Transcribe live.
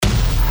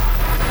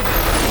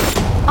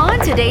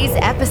today's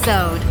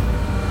episode.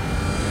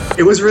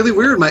 It was really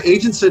weird. My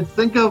agent said,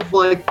 think of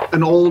like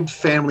an old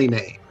family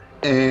name.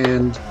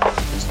 And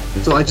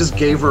so I just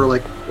gave her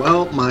like,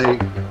 well, my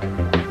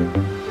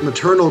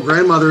maternal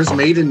grandmother's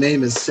maiden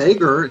name is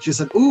Sager. She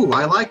said, ooh,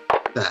 I like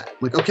that. I'm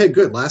like, okay,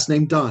 good. Last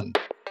name done.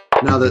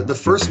 Now the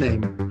first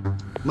name,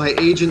 my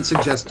agent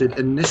suggested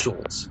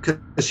initials because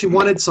she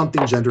wanted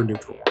something gender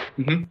neutral.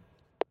 Mm-hmm.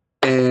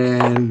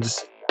 And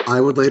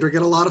I would later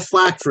get a lot of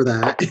flack for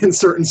that in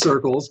certain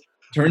circles.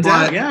 Turns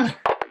out, yeah.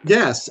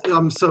 Yes.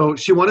 So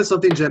she wanted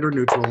something gender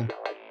neutral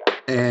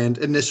and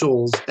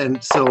initials.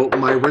 And so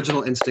my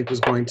original instinct was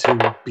going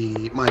to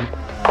be, my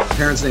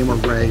parents' name were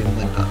Ray and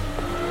Linda.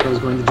 I was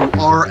going to do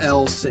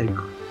R.L. Sager.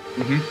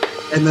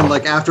 Mm-hmm. And then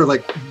like after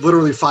like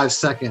literally 5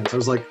 seconds, I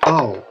was like,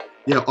 oh,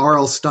 yeah,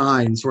 R.L.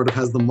 Stein sort of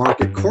has the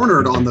market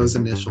cornered on those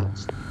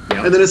initials.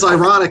 Yep. And then it's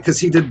ironic because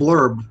he did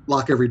blurb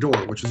Lock Every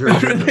Door, which was very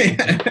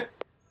good.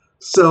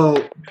 So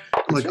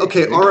I'm like,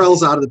 okay,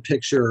 RL's out of the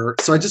picture.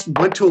 So I just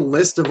went to a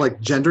list of like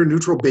gender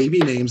neutral baby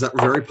names that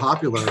were very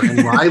popular.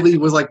 And Riley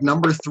was like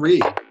number 3.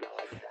 And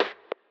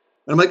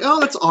I'm like, oh,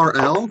 that's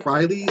RL,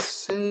 Riley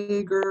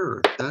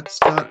Sager. That's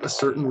got a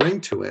certain ring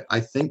to it.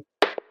 I think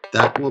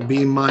that will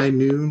be my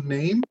new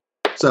name.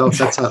 So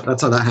that's how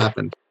that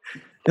happened.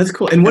 That's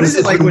cool. And what is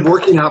it like when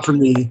working out for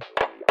me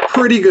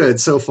pretty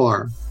good so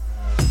far.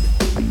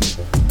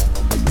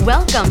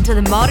 Welcome to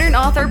the Modern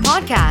Author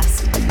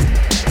Podcast.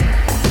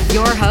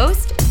 Your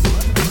host,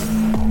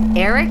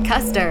 Eric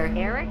Custer.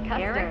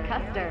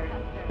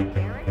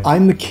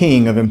 I'm the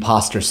king of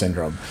imposter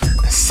syndrome,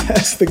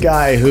 says the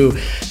guy who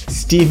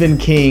Stephen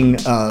King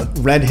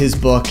read his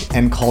book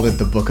and called it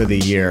the book of the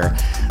year.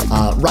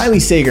 Riley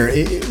Sager,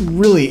 it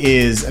really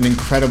is an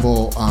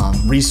incredible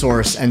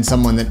resource and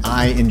someone that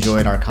I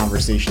enjoyed our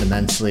conversation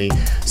immensely.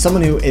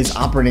 Someone who is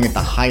operating at the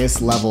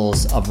highest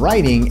levels of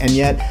writing and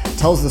yet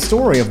tells the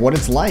story of what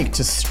it's like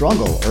to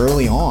struggle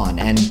early on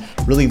and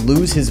really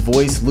lose his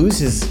voice, lose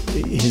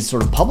his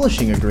sort of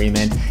publishing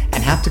agreement and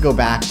have to go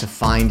back to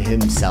find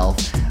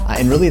himself.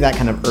 And really that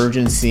kind of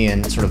urgency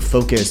and sort of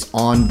focus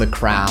on the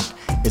craft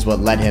is what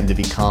led him to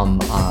become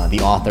the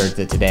author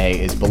that today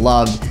is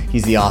beloved.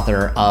 He's the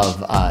author of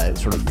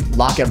sort of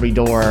Lock Every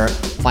Door,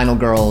 Final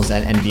Girls,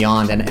 and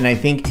beyond. And I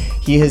think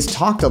he has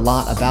talked a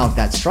lot about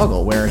that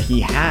struggle where he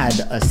had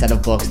a set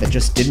of books that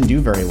just didn't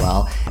do very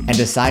well and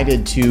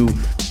decided to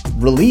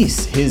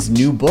release his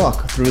new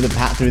book through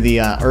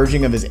the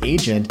urging of his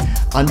agent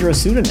under a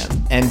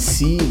pseudonym and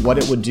see what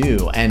it would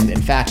do. And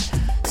in fact,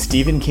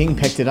 Stephen King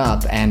picked it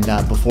up and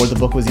before the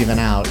book was even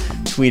out,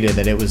 tweeted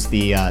that it was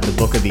the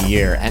book of the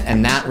year.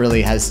 And that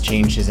really has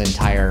changed his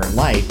entire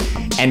life.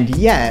 And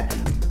yet,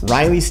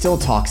 Riley still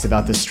talks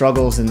about the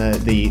struggles and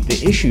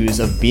the issues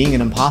of being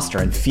an imposter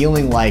and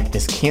feeling like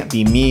this can't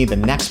be me, the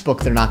next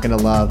book they're not going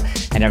to love,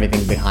 and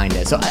everything behind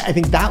it. So I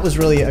think that was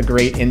really a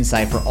great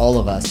insight for all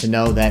of us to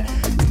know that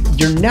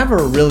you're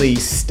never really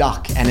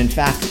stuck. And in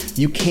fact,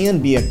 you can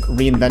be a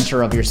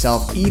reinventor of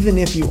yourself, even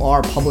if you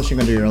are publishing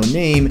under your own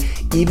name,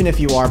 even if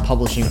you are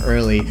publishing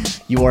early,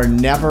 you are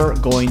never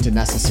going to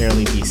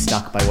necessarily be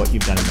stuck by what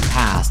you've done in the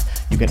past.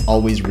 You can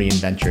always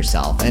reinvent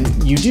yourself. And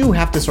you do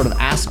have to sort of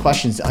ask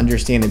questions to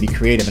understand and be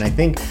creative. And I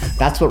think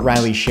that's what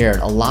Riley shared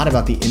a lot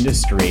about the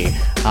industry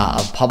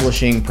of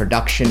publishing,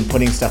 production,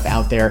 putting stuff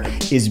out there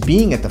is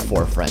being at the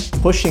forefront,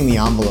 pushing the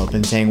envelope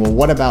and saying, well,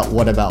 what about?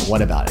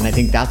 And I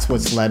think that's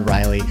what's led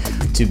Riley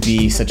to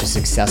be such a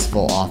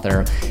successful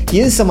author. He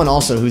is someone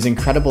also who's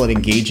incredible at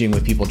engaging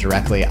with people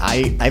directly.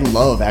 I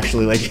love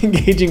actually like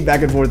engaging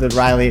back and forth with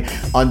Riley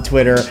on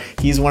Twitter.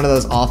 He's one of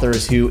those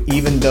authors who,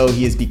 even though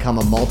he has become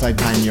a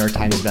multi-time New York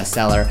Times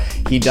bestseller,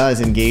 he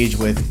does engage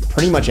with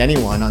pretty much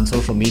anyone on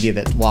social media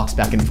that walks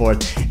back and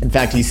forth. In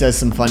fact, he says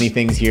some funny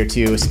things here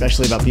too,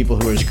 especially about people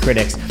who are his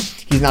critics.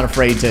 He's not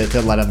afraid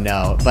to let them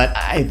know. But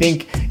I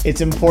think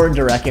it's important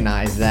to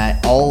recognize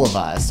that all of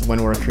us,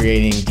 when we're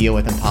creating Deal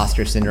with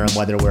Imposter Syndrome,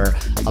 whether we're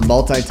a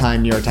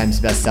multi-time New York Times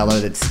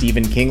bestseller that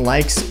Stephen King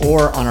likes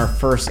or on our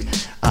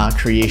first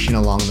creation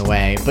along the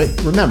way. But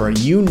remember,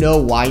 you know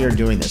why you're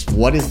doing this.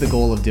 What is the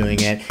goal of doing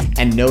it?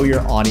 And know your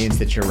audience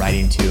that you're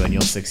writing to and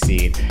you'll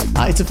succeed.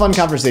 It's a fun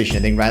conversation. I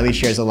think Riley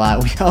shares a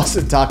lot. We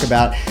also talk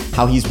about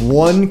how he's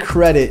 1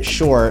 credit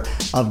short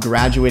of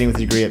graduating with a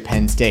degree at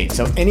Penn State.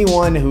 So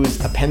anyone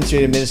who's a Penn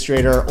State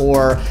administrator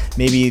or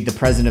maybe the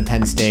president of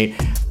Penn State,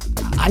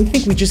 I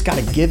think we just got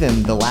to give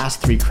him the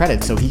last 3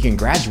 credits so he can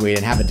graduate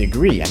and have a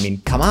degree. I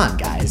mean, come on,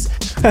 guys.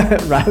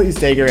 Riley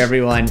Sager,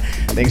 everyone.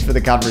 Thanks for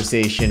the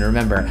conversation.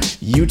 Remember,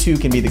 you too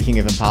can be the king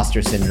of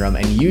imposter syndrome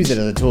and use it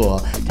as a tool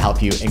to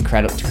help you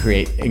to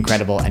create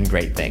incredible and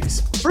great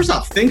things. First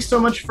off, thanks so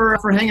much for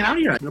hanging out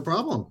here. No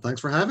problem.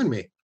 Thanks for having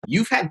me.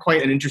 You've had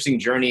quite an interesting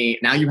journey.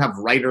 Now you have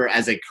writer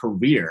as a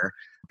career.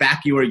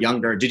 Back you were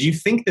younger. Did you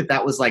think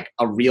that was like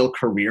a real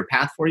career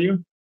path for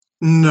you?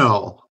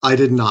 No, I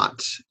did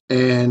not.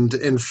 And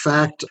in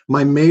fact,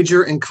 my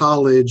major in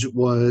college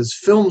was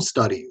film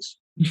studies.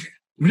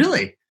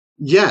 Really?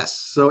 Yes.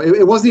 So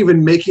it wasn't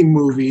even making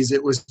movies.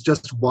 It was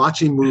just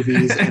watching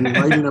movies and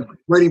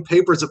writing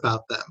papers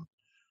about them.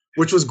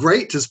 which was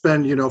great to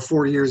spend,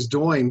 4 years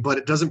doing, but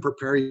it doesn't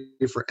prepare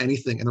you for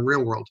anything in the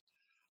real world.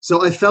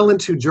 So I fell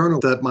into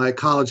journalism. That my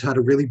college had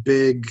a really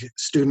big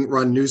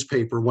student-run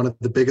newspaper, one of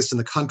the biggest in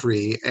the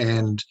country,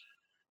 and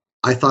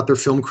I thought their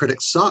film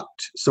critics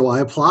sucked. So I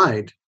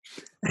applied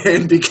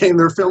and became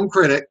their film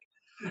critic,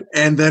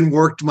 and then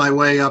worked my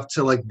way up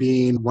to like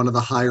being one of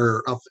the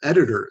higher up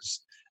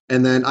editors.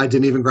 And then I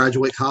didn't even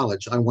graduate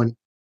college.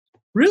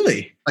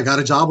 Really? I got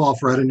a job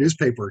offer at a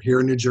newspaper here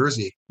in New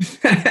Jersey.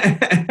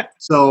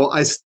 So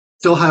I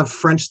still have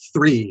French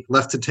 3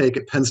 left to take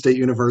at Penn State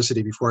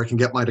University before I can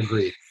get my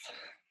degree.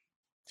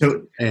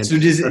 So is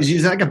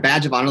that like a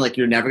badge of honor? Like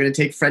you're never going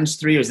to take French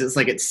 3, or is this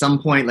like at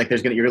some point like you're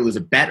going to lose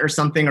a bet or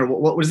something, or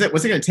what was it?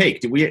 What's it going to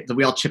take? Do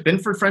we all chip in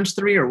for French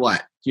 3 or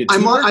what?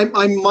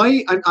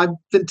 I've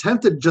been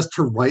tempted just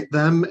to write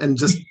them and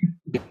just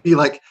be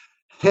like,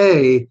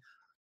 hey,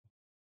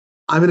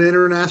 I'm an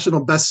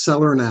international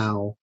bestseller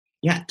now.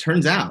 Yeah, it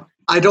turns out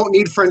I don't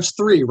need French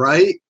 3,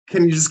 right?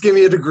 Can you just give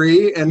me a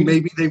degree and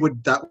maybe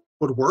that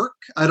would work?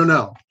 I don't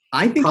know.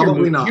 I think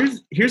probably not.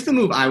 Here's the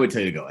move I would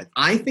tell you to go with.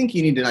 I think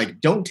you need to like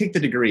don't take the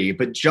degree,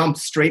 but jump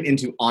straight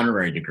into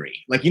honorary degree.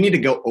 Like you need to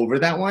go over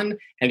that one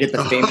and get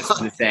the famous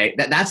one to say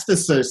that's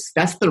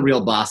the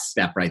real boss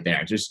step right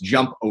there. Just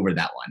jump over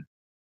that one.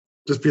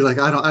 Just be like,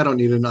 I don't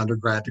need an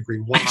undergrad degree.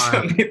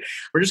 Why?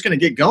 We're just gonna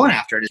get going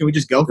after it. Can we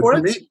just go for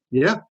it? Me.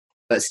 Yeah.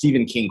 The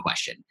Stephen King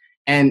question.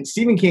 And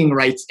Stephen King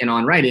writes in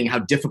On Writing how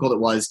difficult it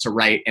was to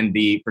write in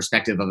the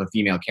perspective of a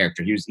female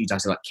character. He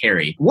talks about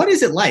Carrie. What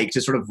is it like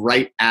to sort of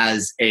write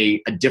as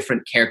a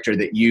different character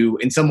that you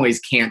in some ways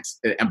can't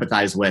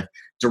empathize with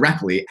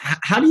directly?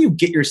 How do you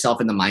get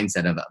yourself in the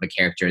mindset of a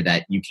character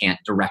that you can't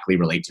directly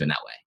relate to in that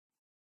way?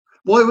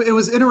 Well, it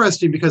was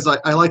interesting because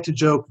I like to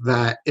joke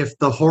that if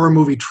the horror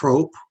movie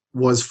trope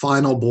was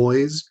final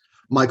boys,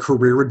 my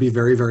career would be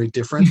very, very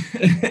different.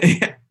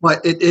 But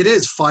it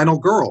is final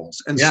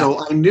girls. And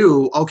so I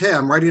knew, okay,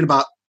 I'm writing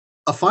about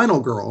a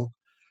final girl.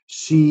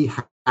 It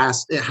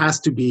has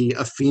to be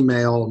a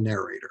female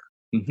narrator.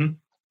 Mm-hmm.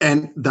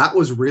 And that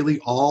was really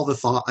all the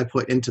thought I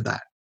put into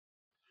that.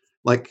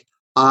 Like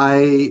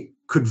I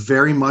could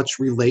very much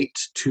relate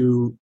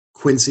to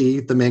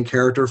Quincy, the main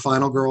character of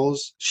Final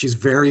Girls. She's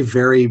very,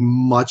 very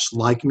much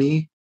like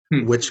me,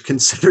 which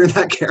considering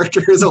that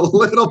character is a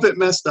little bit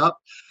messed up.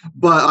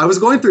 But I was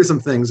going through some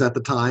things at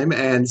the time.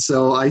 And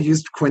so I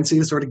used Quincy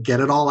to sort of get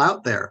it all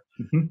out there.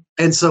 Mm-hmm.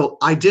 And so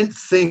I didn't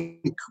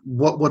think,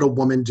 what would a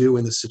woman do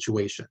in this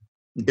situation?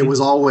 Mm-hmm. It was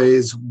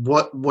always,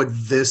 what would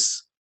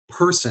this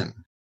person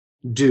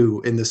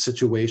do in this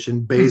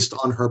situation based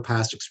on her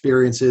past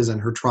experiences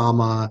and her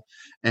trauma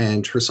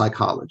and her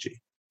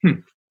psychology?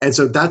 And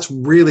so that's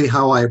really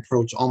how I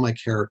approach all my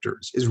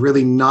characters, is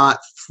really not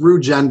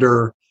through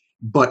gender,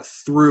 but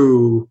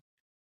through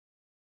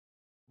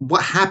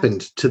what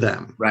happened to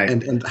them, right,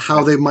 and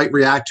how they might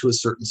react to a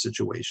certain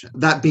situation.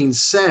 That being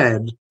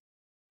said,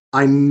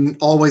 I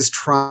always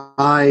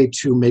try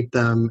to make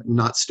them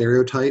not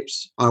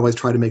stereotypes. I always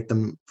try to make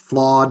them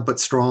flawed but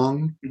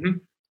strong. Mm-hmm.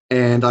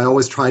 And I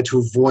always try to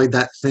avoid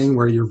that thing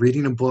where you're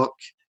reading a book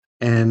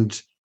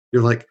and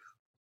you're like,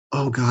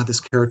 oh God, this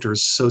character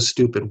is so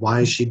stupid. Why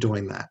is she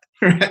doing that?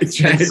 Right.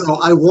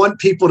 So I want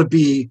people to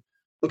be,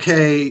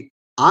 okay,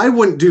 I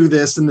wouldn't do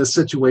this in this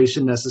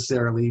situation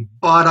necessarily,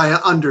 but I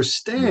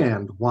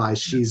understand why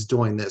she's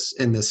doing this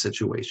in this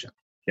situation.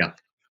 Yeah.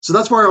 So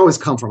that's where I always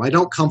come from. I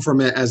don't come from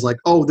it as like,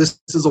 oh,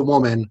 this is a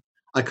woman.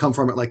 I come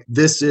from it like,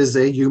 this is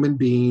a human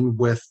being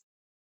with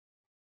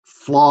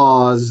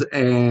flaws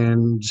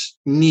and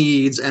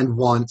needs and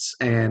wants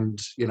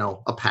and,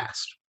 a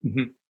past.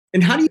 Mm-hmm.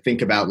 And how do you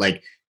think about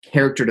like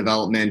character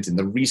development and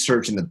the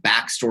research and the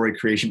backstory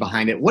creation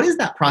behind it? What is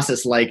that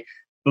process like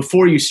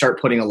before you start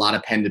putting a lot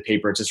of pen to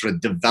paper to sort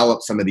of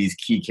develop some of these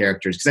key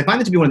characters? Because I find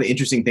that to be one of the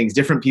interesting things.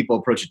 Different people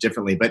approach it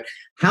differently, but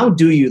how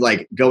do you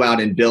like go out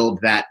and build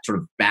that sort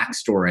of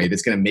backstory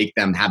that's going to make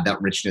them have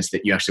that richness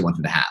that you actually want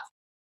them to have?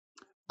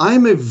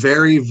 I'm a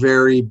very,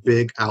 very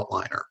big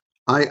outliner.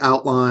 I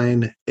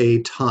outline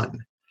a ton.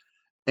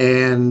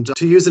 And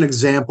to use an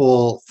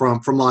example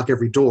from Lock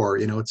Every Door,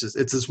 it's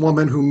this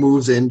woman who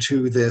moves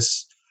into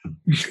this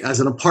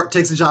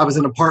takes a job as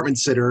an apartment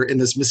sitter in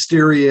this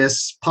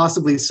mysterious,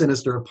 possibly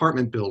sinister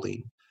apartment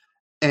building.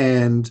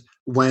 And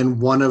when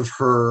one of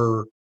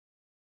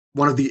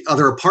the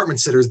other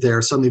apartment sitters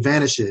there suddenly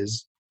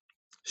vanishes,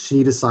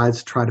 she decides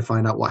to try to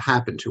find out what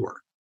happened to her.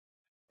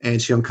 And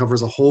she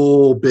uncovers a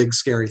whole big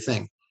scary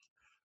thing.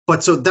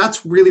 But so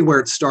that's really where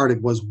it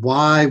started, was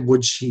why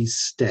would she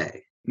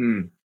stay?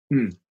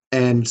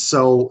 And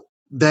so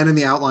then in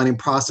the outlining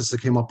process, I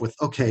came up with,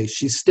 okay,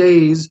 she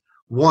stays,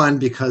 one,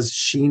 because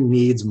she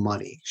needs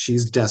money.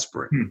 She's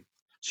desperate.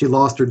 She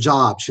lost her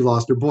job. She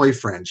lost her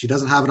boyfriend. She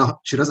doesn't have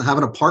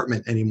an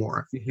apartment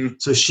anymore. Mm-hmm.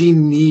 So she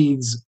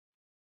needs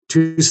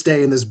to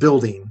stay in this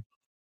building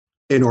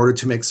in order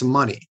to make some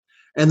money.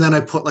 And then I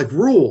put like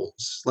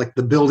rules, like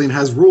the building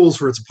has rules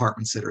for its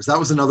apartment sitters. That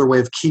was another way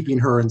of keeping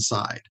her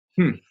inside.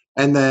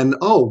 And then,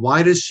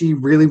 why does she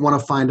really want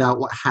to find out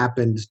what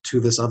happened to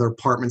this other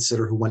apartment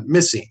sitter who went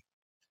missing?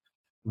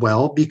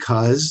 Well,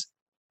 because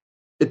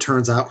it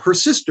turns out her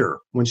sister,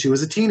 when she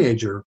was a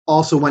teenager,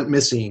 also went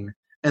missing,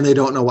 and they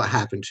don't know what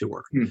happened to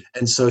her.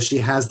 And so she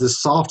has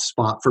this soft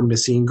spot for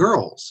missing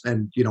girls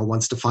and,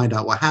 wants to find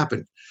out what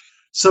happened.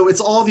 So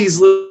it's all these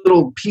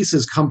little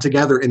pieces come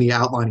together in the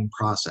outlining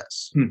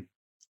process.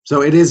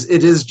 So it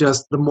is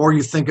just, the more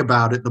you think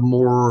about it, the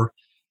more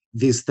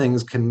these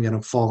things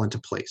can, fall into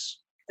place.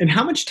 And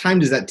how much time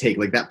does that take?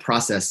 Like that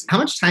process, how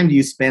much time do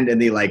you spend in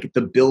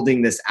the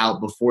building this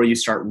out before you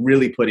start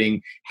really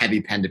putting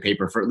heavy pen to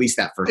paper for at least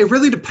that first? It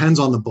really depends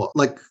on the book.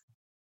 Like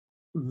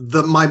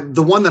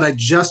the one that I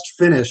just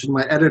finished and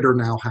my editor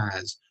now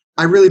has,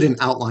 I really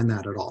didn't outline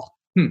that at all.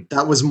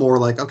 That was more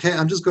like, okay,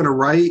 I'm just going to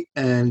write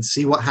and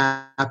see what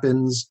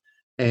happens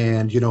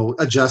and,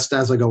 adjust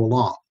as I go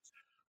along.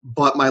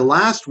 But my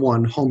last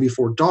one, Home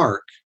Before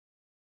Dark,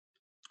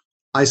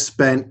 I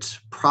spent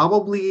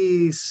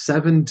probably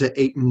 7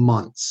 to 8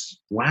 months.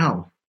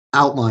 Wow.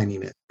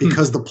 Outlining it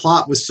because the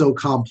plot was so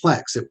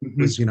complex. It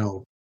was,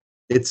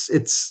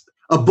 it's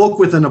a book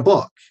within a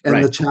book,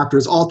 and the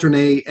chapters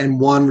alternate and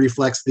one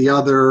reflects the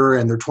other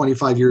and they're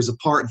 25 years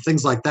apart and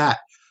things like that.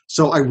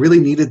 So I really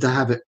needed to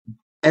have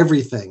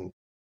everything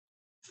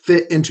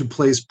fit into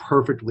place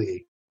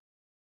perfectly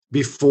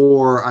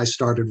before I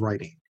started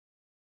writing.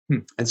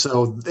 And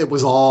so it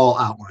was all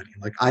outlining.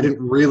 Like I didn't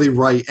really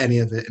write any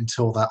of it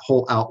until that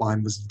whole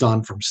outline was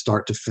done from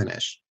start to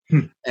finish.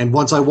 And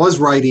once I was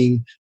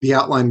writing, the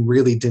outline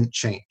really didn't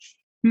change.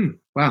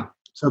 Wow.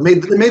 So it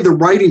made the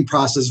writing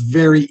process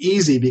very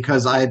easy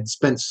because I had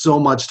spent so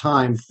much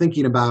time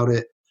thinking about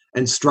it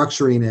and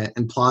structuring it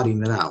and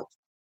plotting it out.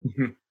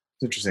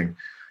 Interesting.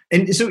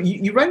 And so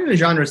you write in a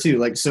genre too,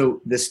 like,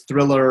 so this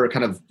thriller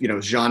kind of,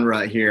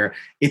 genre here,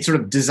 it's sort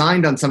of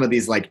designed on some of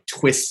these like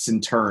twists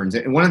and turns.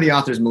 And one of the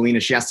authors, Melina,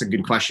 she asked a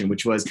good question,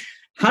 which was,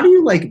 how do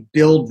you like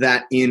build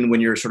that in when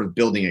you're sort of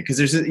building it?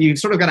 Because you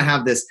sort of got to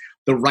have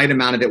the right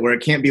amount of it where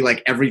it can't be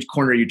like every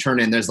corner you turn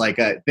in, there's like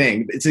a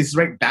thing. It's this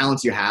right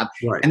balance you have.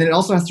 Right. And then it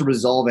also has to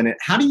resolve in it.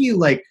 How do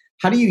you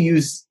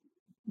use,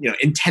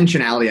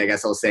 intentionality, I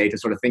guess I'll say, to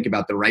sort of think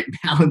about the right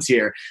balance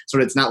here. So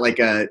it's not like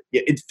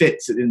it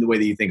fits in the way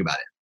that you think about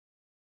it.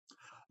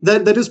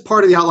 That is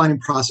part of the outlining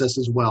process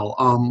as well.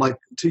 Like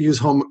to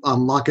use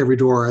Lock Every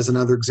Door as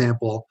another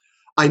example,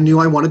 I knew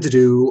I wanted to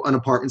do an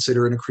apartment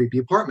sitter in a creepy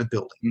apartment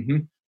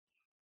building.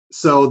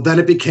 So then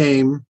it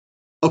became,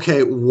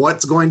 okay,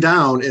 what's going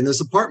down in this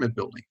apartment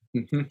building?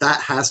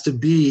 That has to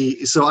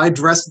be, so I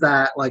addressed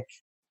that like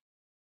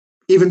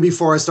even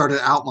before I started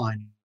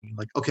outlining.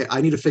 Like, okay,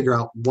 I need to figure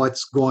out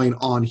what's going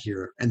on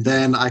here. And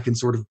then I can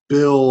sort of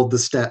build the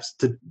steps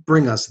to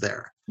bring us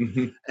there.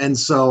 And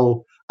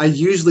so I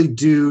usually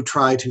do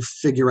try to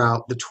figure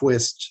out the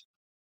twist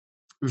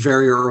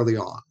very early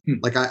on.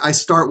 Like I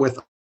start with,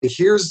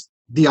 here's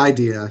the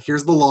idea,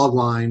 here's the log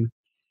line,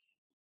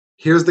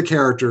 here's the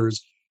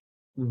characters,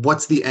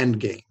 what's the end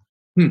game?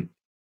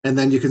 And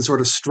then you can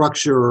sort of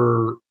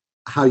structure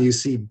how you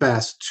see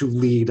best to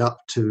lead up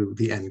to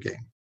the end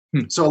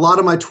game. So a lot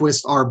of my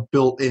twists are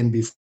built in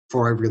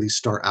before I really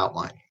start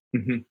outlining.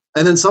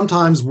 And then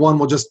sometimes one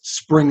will just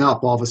spring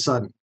up all of a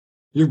sudden.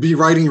 You'll be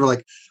writing, you're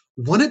like,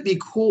 wouldn't it be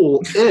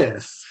cool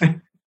if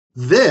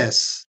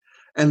this?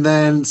 And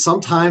then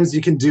sometimes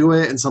you can do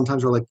it, and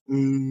sometimes we're like,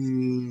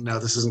 no,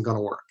 this isn't going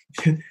to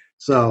work.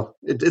 So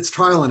it's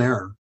trial and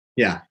error.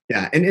 Yeah.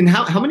 And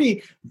how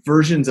many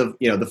versions of,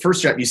 the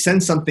first draft, you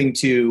send something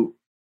to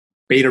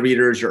beta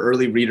readers, your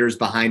early readers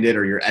behind it,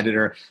 or your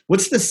editor?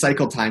 What's the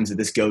cycle times that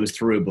this goes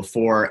through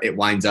before it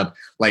winds up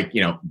like,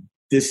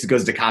 this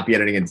goes to copy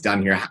editing, it's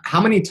done here?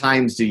 How many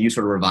times do you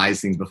sort of revise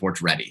things before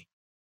it's ready?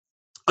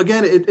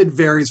 Again, it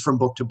varies from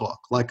book to book.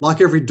 Like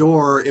Lock Every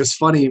Door, it was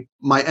funny.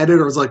 My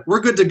editor was like, we're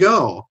good to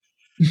go.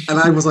 And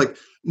I was like,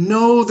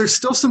 no, there's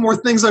still some more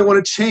things I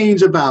want to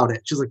change about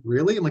it. She's like,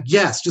 really? I'm like,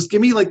 yes, just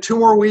give me like 2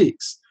 more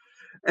weeks.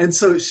 And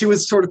so she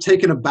was sort of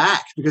taken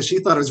aback because she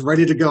thought I was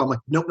ready to go. I'm like,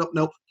 nope.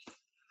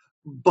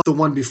 But the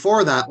one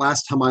before that,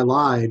 Last Time I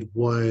Lied,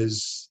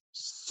 was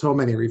so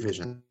many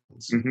revisions,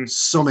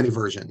 so many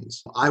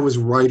versions. I was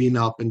writing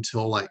up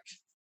until like,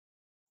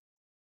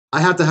 I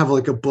have to have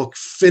like a book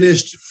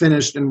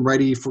finished and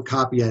ready for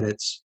copy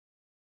edits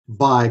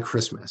by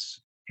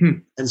Christmas.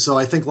 And so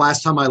I think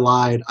Last Time I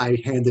Lied, I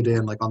handed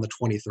in like on the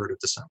 23rd of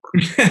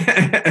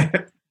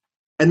December.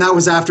 And that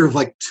was after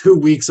like 2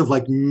 weeks of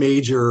like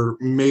major,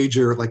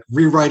 like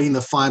rewriting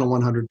the final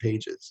 100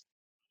 pages.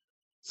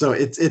 So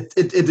it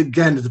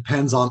again, it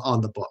depends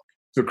on the book.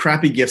 So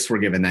crappy gifts were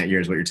given that year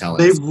is what you're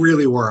telling us. They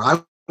really were.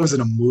 I was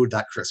in a mood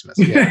that Christmas.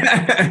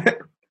 Yeah.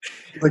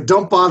 Like,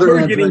 don't bother.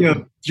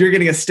 You're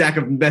getting a stack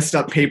of messed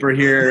up paper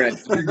here, and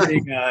you're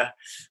getting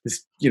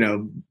this,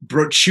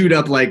 chewed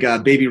up like a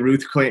Baby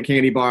Ruth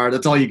candy bar.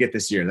 That's all you get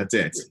this year. That's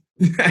it.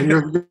 And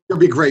you'll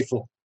be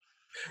grateful.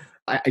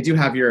 I do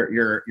have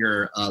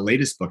your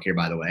latest book here,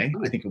 by the way.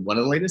 I think one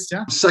of the latest,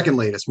 yeah. Second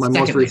latest. My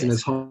most recent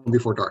is Home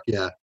Before Dark.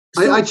 Yeah,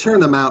 I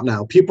churn them out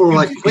now. People are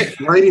like, quit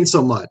writing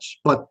so much,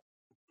 but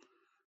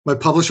my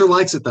publisher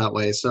likes it that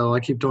way, so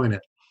I keep doing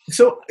it.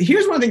 So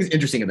here's one of the things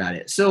interesting about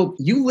it. So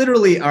you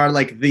literally are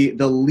like the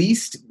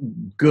least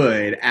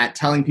good at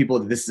telling people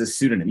that this is a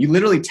pseudonym. You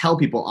literally tell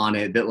people on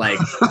it that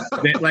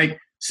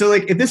so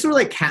like if this were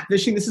like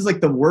catfishing, this is like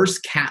the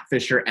worst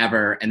catfisher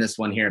ever. And this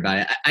one here about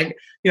it. I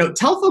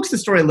tell folks the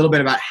story a little bit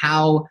about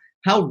how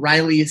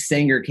Riley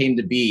Sanger came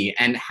to be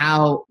and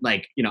how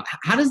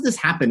how does this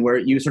happen where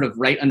you sort of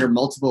write under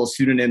multiple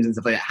pseudonyms and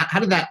stuff like that? How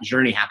did that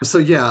journey happen? So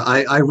yeah,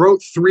 I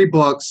wrote 3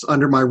 books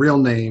under my real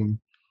name.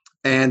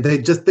 And they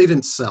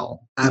didn't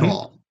sell at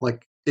all.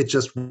 Like it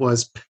just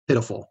was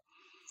pitiful.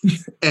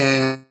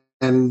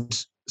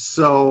 and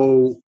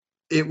so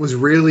it was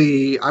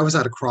really, I was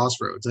at a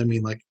crossroads. I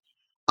mean, like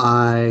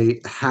I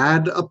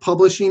had a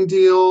publishing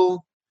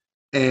deal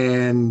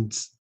and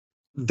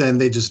then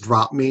they just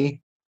dropped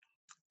me.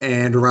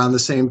 And around the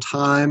same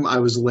time, I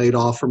was laid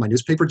off from my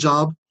newspaper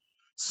job.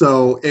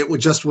 So it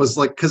was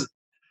like, because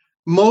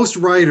most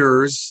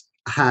writers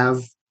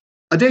have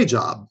a day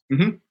job.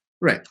 Mm-hmm.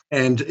 Right.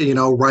 And,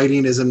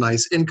 writing is a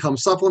nice income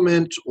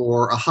supplement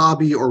or a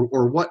hobby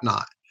or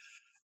whatnot.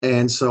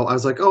 And so I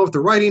was like, oh, if the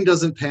writing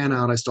doesn't pan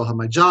out, I still have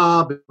my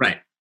job. Right.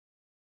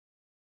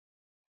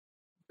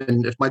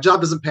 And if my job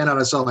doesn't pan out,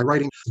 I still have my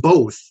writing.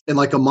 Both in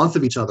like a month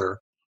of each other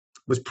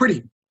was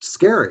pretty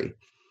scary.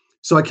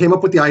 So I came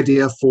up with the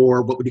idea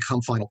for what would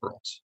become Final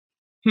Girls.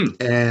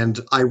 And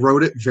I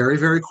wrote it very,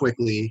 very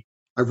quickly.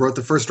 I wrote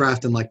the first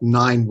draft in like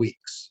 9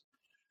 weeks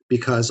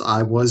because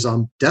I was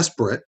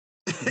desperate.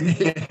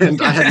 And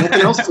I had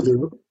nothing else to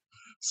do.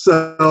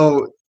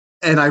 So,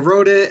 and I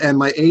wrote it and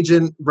my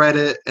agent read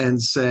it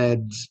and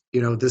said,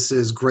 this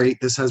is great.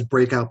 This has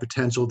breakout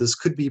potential. This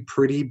could be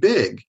pretty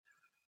big.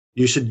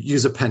 You should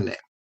use a pen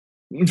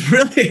name.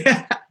 Really?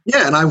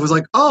 Yeah. And I was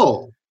like,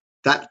 oh,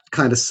 that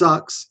kind of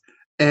sucks.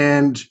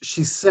 And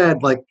she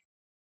said, like,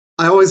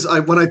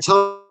 when I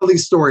tell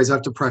these stories, I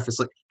have to preface,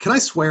 like, can I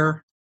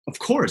swear? Of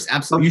course.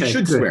 Absolutely. Okay, you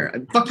should good.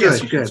 swear. Fuck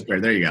yes, you should swear.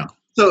 There you go.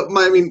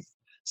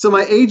 So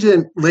my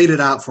agent laid it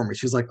out for me.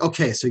 She's like,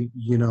 okay, so,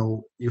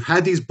 you've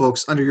had these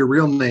books under your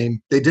real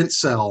name. They didn't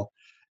sell.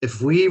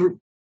 If we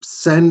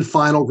send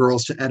Final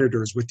Girls to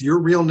editors with your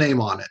real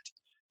name on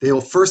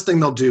it, first thing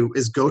they'll do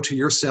is go to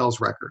your sales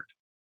record.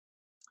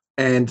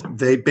 And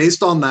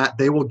based on that,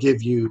 they will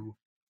give you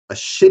a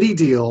shitty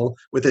deal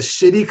with a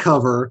shitty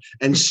cover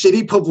and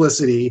shitty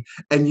publicity,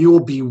 and you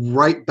will be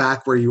right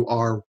back where you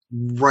are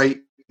right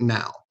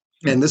now.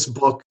 And this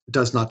book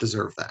does not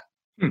deserve that.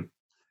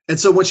 And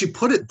so when she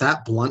put it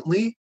that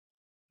bluntly,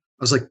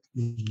 I was like,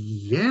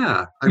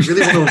 yeah, I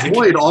really want to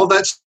avoid all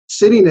that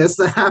shittiness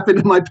that happened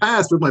in my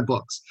past with my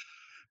books.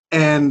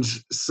 And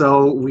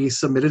so we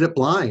submitted it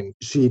blind.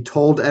 She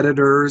told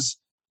editors,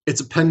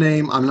 it's a pen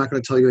name. I'm not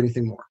going to tell you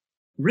anything more.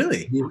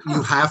 Really? You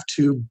have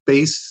to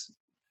base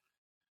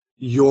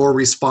your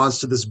response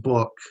to this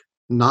book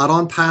not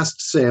on past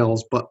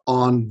sales, but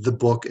on the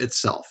book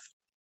itself.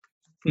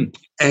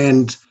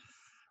 And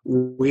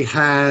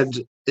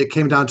it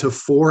came down to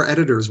 4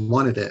 editors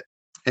wanted it.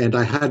 And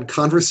I had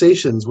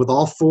conversations with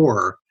all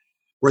 4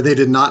 where they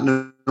did not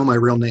know my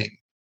real name.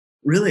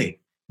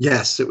 Really?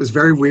 Yes, it was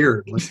very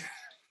weird. Like,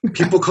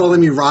 people calling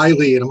me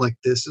Riley, and I'm like,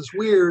 this is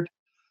weird.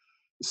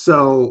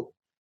 So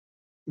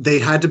they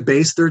had to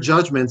base their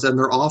judgments and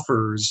their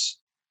offers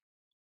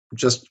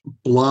just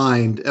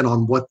blind and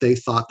on what they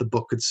thought the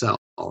book could sell.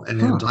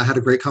 And I had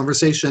a great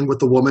conversation with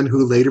the woman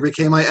who later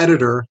became my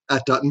editor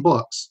at Dutton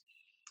Books.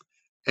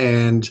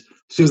 And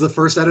she was the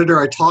first editor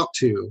I talked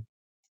to.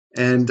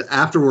 And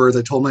afterwards,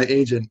 I told my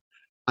agent,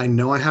 I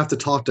know I have to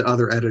talk to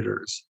other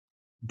editors,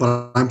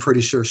 but I'm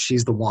pretty sure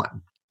she's the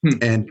one.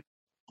 And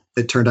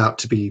it turned out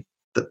to be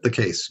the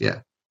case. Yeah.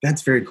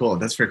 That's very cool.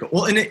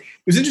 Well, and it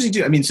was interesting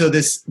too. I mean, so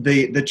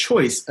the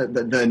choice,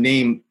 the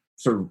name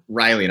for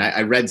Riley, and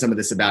I read some of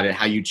this about it,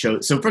 how you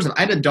chose. So first of all,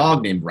 I had a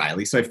dog named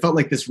Riley, so I felt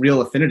like this real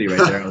affinity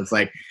right there. I was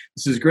like,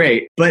 this is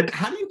great. But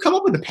how do you come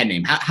up with a pen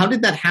name? How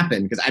did that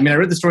happen? Because I mean, I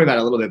read the story about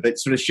it a little bit, but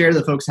sort of share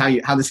the folks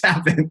how this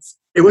happens.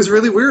 It was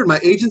really weird. My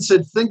agent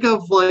said, think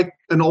of like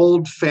an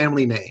old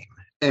family name.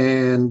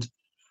 And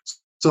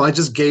so I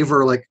just gave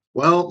her like,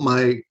 well,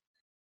 my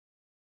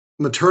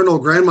maternal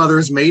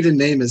grandmother's maiden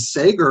name is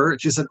Sager.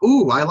 She said,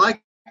 ooh, I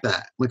like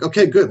that. I'm like,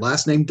 okay, good.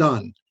 Last name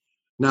done.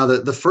 Now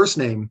the first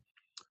name,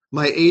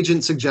 my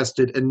agent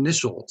suggested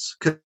initials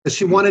because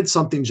she wanted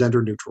something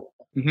gender neutral.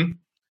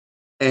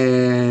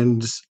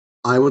 And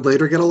I would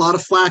later get a lot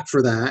of flack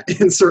for that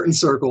in certain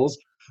circles.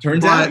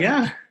 Turns out,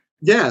 yeah.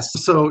 Yes.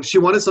 So she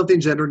wanted something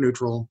gender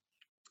neutral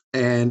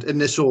and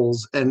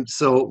initials. And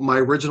so my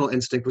original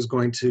instinct was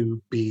going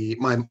to be,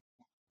 my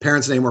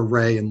parents' name were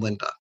Ray and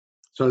Linda.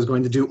 So I was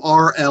going to do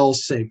R.L.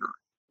 Sager.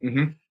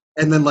 And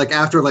then like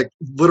after like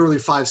literally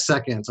 5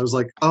 seconds, I was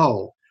like,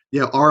 oh,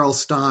 yeah, R.L.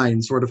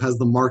 Stein sort of has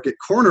the market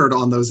cornered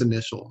on those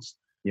initials.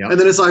 And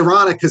then it's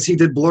ironic because he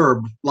did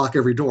Blurb, Lock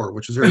Every Door,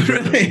 which was very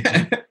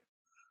good.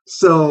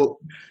 So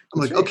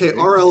I'm like, okay,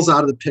 RL's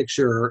out of the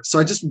picture. So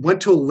I just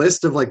went to a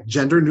list of like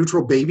gender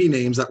neutral baby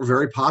names that were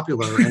very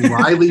popular. And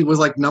Riley was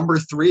like number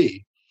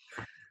 3.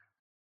 And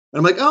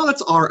I'm like, oh,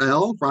 that's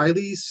RL,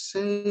 Riley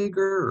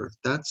Sager.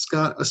 That's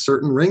got a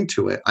certain ring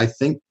to it. I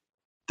think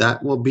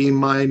that will be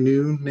my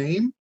new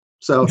name.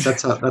 So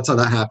that's how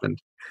that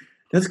happened.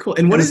 That's cool.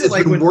 And what is it it's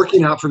like been when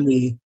working out for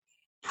me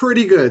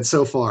pretty good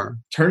so far.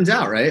 turns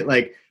out, right?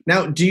 Like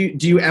now, do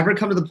you ever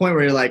come to the point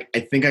where you're like,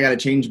 I think I got to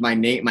change my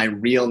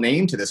real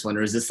name to this one,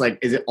 or is this like,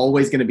 is it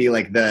always going to be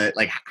like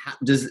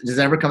does it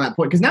ever come that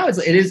point? Because now it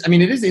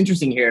is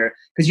interesting here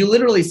because you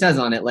literally says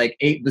on it like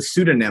the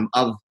pseudonym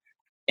of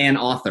an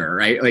author,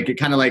 right? Like it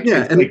kind of like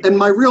and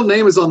my real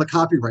name is on the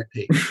copyright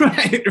page.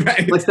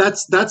 right. Like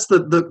that's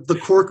the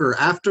corker.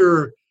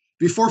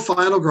 Before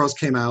Final Girls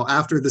came out,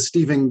 after the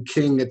Stephen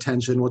King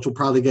attention, which we'll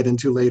probably get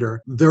into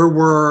later,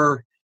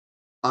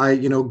 I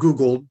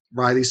Googled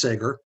Riley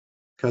Sager,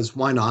 because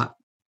why not?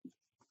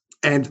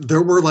 And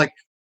there were like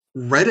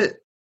Reddit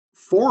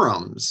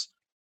forums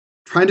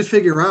trying to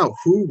figure out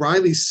who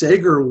Riley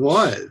Sager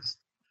was.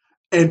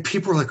 And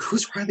people were like,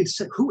 who's Riley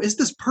Sager? Who is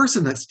this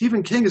person that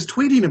Stephen King is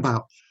tweeting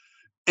about?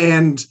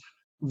 And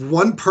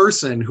one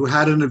person who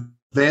had an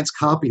advanced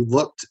copy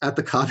looked at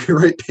the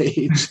copyright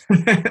page.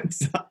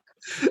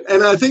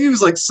 And I think he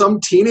was like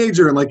some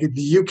teenager in like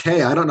the UK.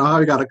 I don't know how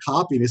he got a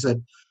copy.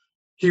 And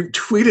he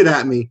tweeted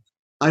at me,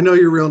 I know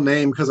your real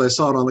name because I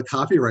saw it on the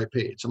copyright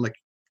page. I'm like,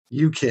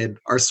 you kid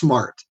are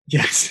smart.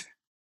 Yes.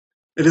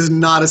 It is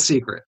not a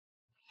secret.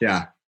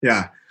 Yeah.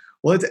 Yeah.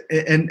 Well,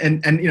 and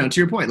to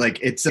your point,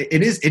 like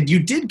you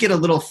did get a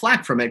little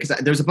flack from it because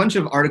there's a bunch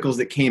of articles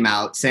that came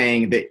out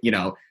saying that,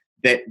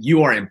 that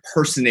you are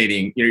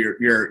impersonating,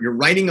 you're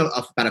writing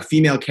about a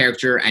female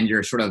character and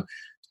you're sort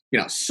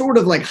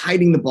of like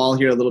hiding the ball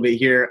here a little bit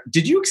here.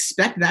 Did you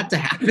expect that to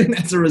happen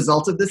as a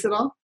result of this at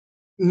all?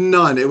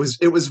 None. It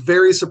was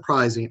very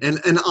surprising.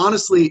 And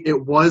honestly,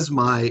 it was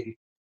my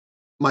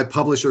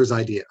publisher's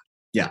idea.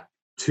 Yeah.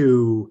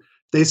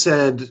 They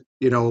said,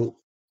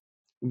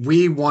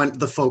 we want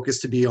the focus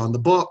to be on the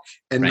book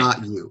and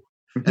not you.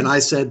 Mm-hmm. And I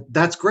said,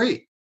 that's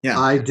great. Yeah.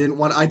 I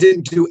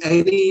didn't do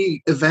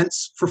any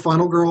events for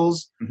Final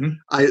Girls. Mm-hmm.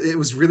 It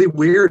was really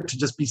weird to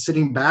just be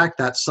sitting back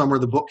that summer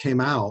the book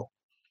came out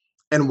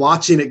and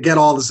watching it get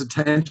all this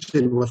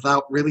attention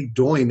without really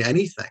doing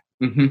anything.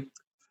 Mm-hmm.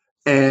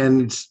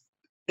 And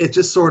it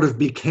just sort of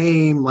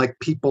became like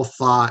people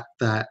thought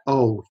that,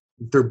 oh,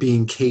 they're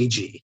being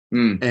cagey.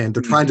 And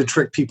they're trying to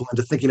trick people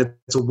into thinking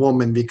it's a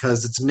woman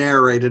because it's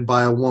narrated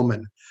by a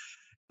woman.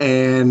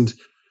 And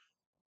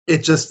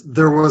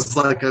there was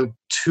like a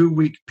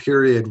 2-week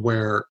period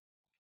where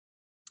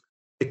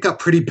it got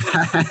pretty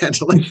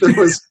bad. Like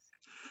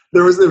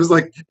there was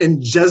like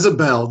in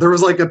Jezebel, there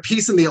was like a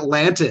piece in the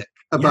Atlantic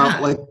about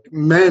like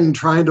men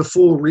trying to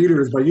fool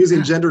readers by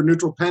using gender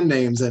neutral pen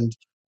names. And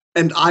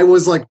I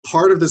was like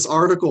part of this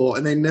article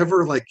and they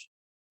never like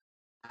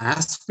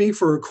asked me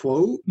for a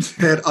quote.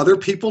 Had other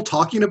people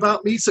talking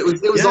about me. So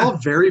it was all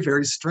very,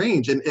 very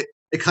strange. And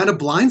it kind of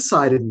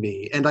blindsided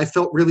me. And I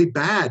felt really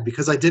bad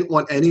because I didn't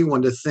want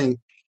anyone to think,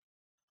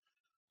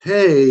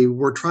 hey,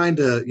 we're trying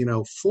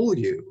to, fool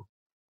you.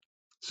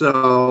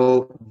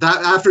 So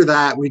after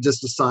that, we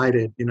just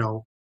decided,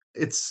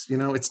 it's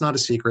not a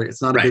secret.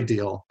 It's not a big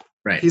deal.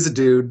 Right. He's a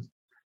dude.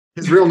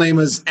 His real name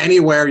is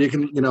anywhere. You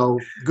can,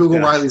 Google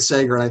Riley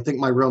Sager. And I think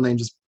my real name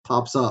just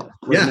pops up.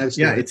 Next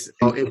to it.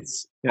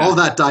 It's all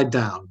that died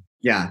down.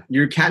 Yeah.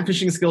 Your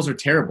catfishing skills are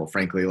terrible,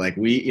 frankly. Like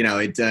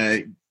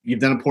you've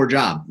done a poor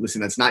job.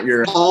 Listen, that's not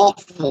your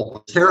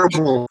awful,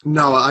 terrible.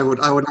 No, I would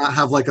not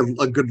have like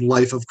a good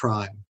life of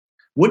crime.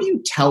 What do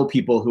you tell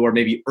people who are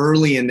maybe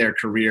early in their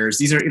careers?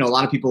 These are, a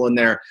lot of people in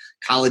their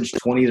college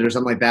 20s or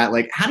something like that.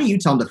 Like, how do you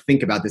tell them to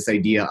think about this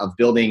idea of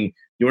building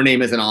your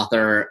name as an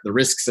author, the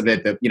risks of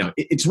it, that,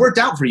 it's worked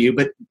out for you,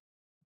 but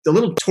the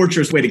little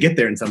torturous way to get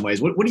there in some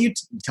ways. What do you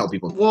tell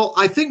people? Well,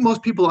 I think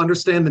most people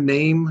understand the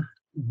name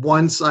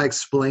once I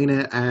explain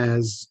it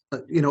as,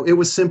 it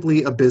was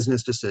simply a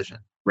business decision.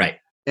 Right.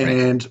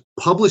 And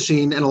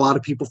publishing, and a lot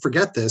of people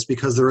forget this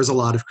because there is a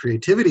lot of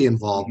creativity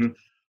involved. Mm-hmm.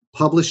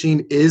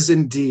 Publishing is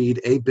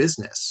indeed a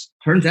business.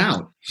 Turns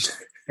out.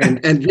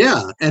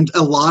 and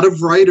a lot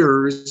of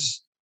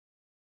writers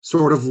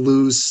sort of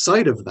lose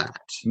sight of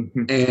that.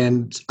 Mm-hmm.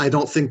 And I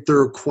don't think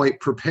they're quite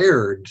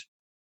prepared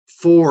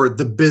for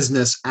the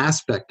business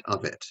aspect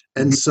of it.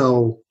 And mm-hmm.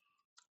 So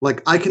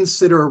like I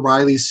consider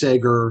Riley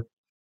Sager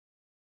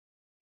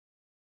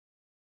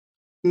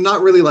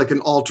not really like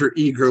an alter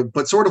ego,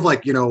 but sort of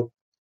like,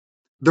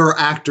 there are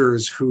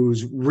actors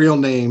whose real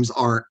names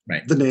aren't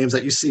the names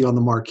that you see on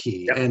the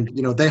marquee. Yep.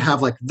 And, they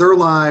have like their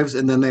lives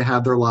and then they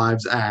have their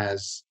lives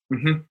as,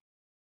 mm-hmm.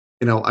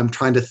 I'm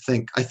trying to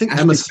think. I think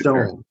Emma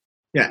Stone.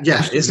 Yeah.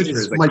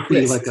 It might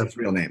be like a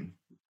real name,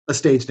 a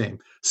stage name.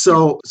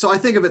 So I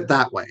think of it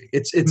that way.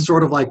 It's mm-hmm.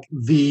 sort of like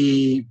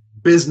the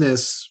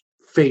business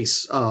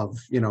face of,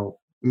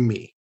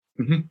 me.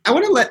 Mm-hmm. I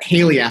want to let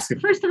Haley ask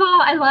it. First of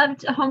all, I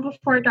loved Home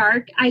Before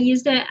Dark. I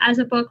used it as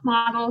a book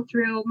model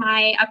through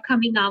my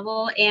upcoming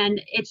novel,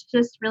 and it's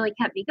just really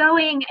kept me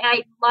going.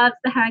 I love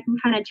how I can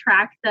kind of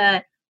track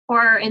the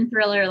horror and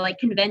thriller like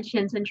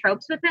conventions and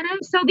tropes within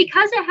it. So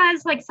because it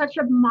has like such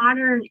a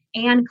modern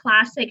and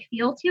classic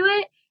feel to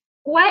it,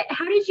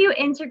 How did you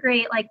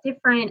integrate like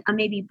different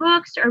maybe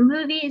books or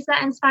movies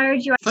that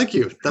inspired you? Thank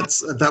you.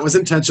 That was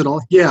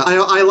intentional. Yeah,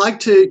 I like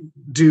to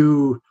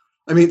do.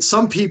 I mean,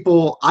 some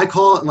people I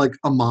call it like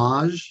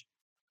homage.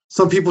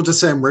 Some people just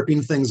say I'm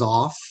ripping things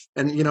off,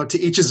 and to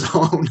each his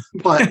own.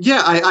 But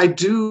yeah, I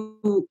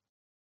do.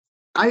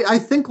 I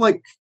think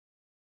like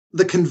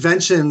the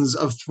conventions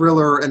of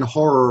thriller and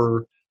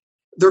horror,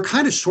 they're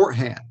kind of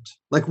shorthand.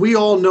 Like we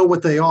all know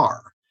what they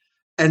are.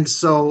 And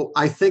so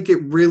I think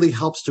it really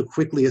helps to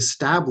quickly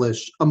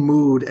establish a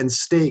mood and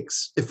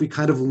stakes if we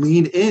kind of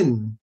lean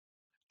in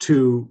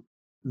to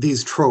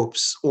these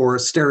tropes or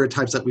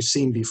stereotypes that we've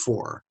seen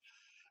before,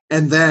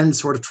 and then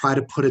sort of try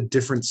to put a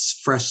different,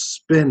 fresh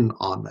spin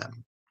on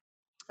them.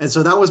 And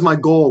so that was my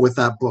goal with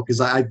that book, is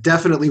I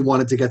definitely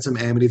wanted to get some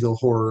Amityville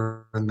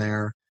horror in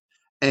there,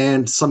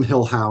 and some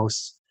Hill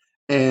House,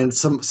 and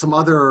some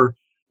other,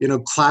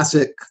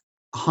 classic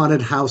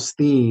haunted house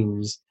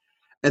themes,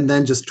 and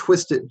then just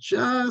twist it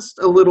just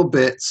a little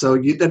bit so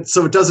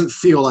it doesn't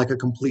feel like a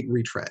complete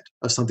retread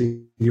of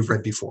something you've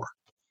read before.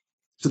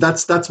 So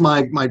that's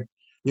my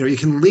you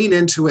can lean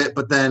into it,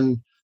 but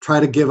then try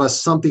to give us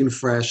something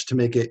fresh to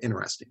make it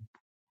interesting.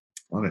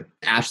 Love it.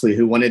 Ashley,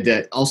 who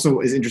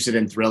is interested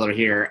in thriller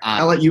here.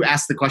 I'll let you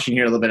ask the question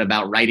here a little bit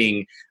about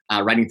writing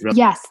thriller.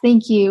 Yes,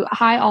 thank you.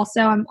 Hi,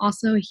 I'm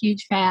also a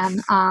huge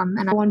fan.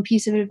 And one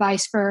piece of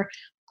advice for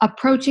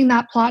approaching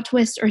that plot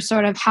twist, or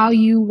sort of how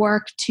you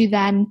work to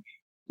then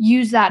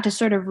use that to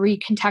sort of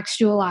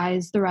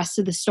recontextualize the rest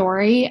of the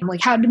story, like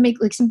how to make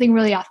like something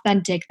really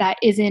authentic that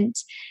isn't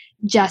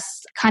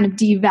just kind of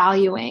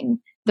devaluing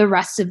the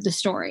rest of the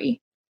story.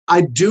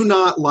 I do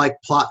not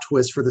like plot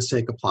twists for the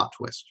sake of plot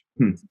twist.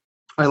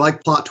 I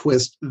like plot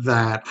twists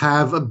that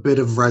have a bit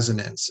of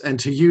resonance. And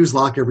to use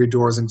Lock Every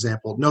Door as an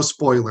example, no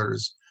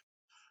spoilers,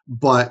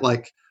 but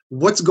like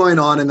what's going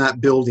on in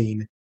that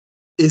building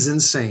is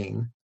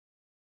insane.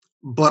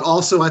 But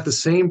also at the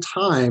same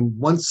time,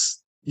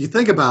 once you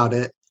think about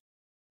it,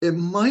 it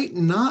might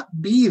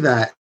not be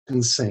that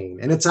insane.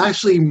 And it's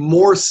actually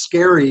more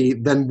scary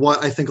than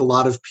what I think a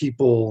lot of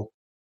people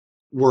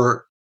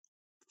were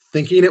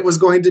thinking it was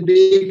going to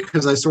be,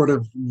 because I sort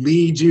of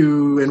lead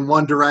you in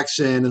one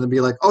direction and then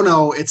be like, oh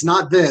no, it's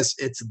not this,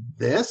 it's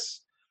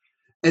this.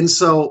 And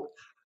so,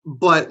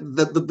 but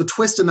the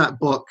twist in that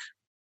book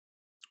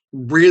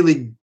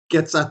really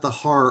gets at the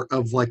heart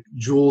of like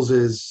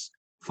Jules's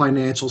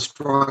financial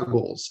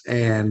struggles.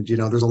 And,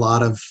 there's a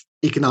lot of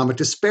economic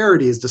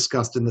disparities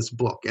discussed in this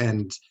book.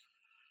 And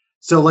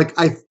so like,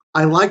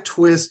 I like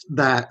twists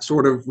that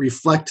sort of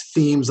reflect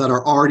themes that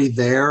are already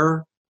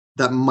there,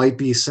 that might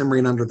be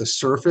simmering under the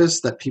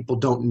surface that people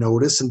don't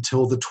notice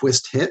until the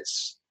twist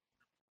hits.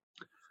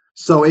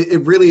 So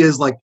it really is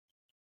like,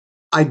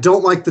 I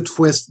don't like the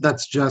twist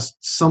that's just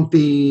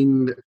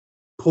something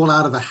pulled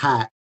out of a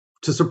hat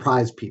to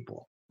surprise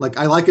people. Like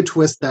I like a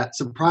twist that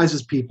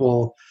surprises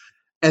people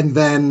and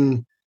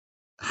then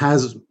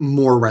has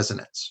more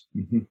resonance.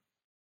 Mm-hmm.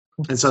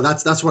 And so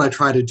that's what I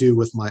try to do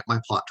with my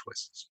plot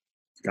twists.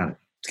 Got it.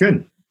 It's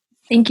good.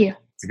 Thank you.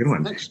 It's a good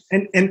one. Thanks.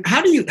 And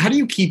how do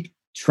you keep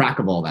track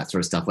of all that sort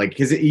of stuff? Like,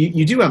 because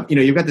you do have,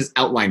 you've got this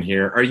outline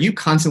here. Are you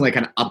constantly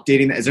kind of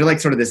updating that? Is there like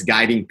sort of this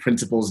guiding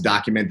principles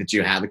document that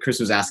you have that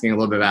Chris was asking a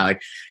little bit about?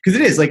 Like, because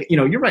it is like,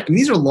 you're right. And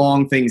these are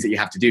long things that you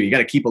have to do. You got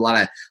to keep a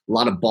lot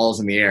of balls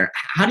in the air.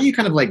 How do you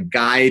kind of like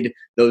guide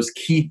those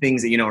key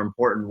things that are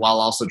important while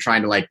also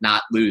trying to like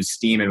not lose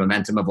steam and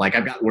momentum of like,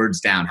 I've got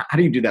words down? How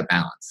do you do that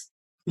balance?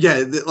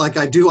 Yeah, like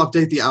I do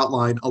update the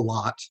outline a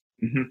lot,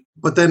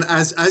 but then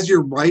as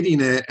you're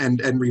writing it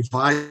and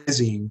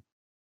revising,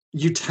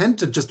 you tend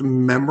to just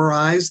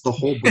memorize the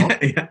whole book.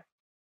 Yeah.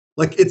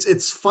 Like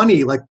it's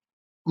funny. Like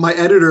my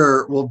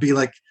editor will be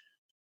like,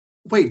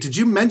 "Wait, did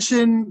you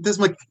mention this?"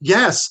 I'm like,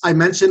 "Yes, I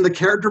mentioned the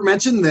character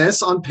mentioned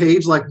this on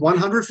page like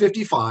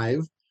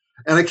 155,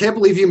 and I can't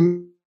believe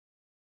you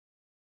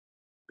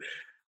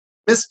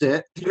missed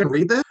it. You can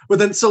read this." But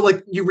then, so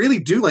like you really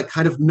do like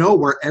kind of know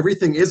where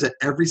everything is at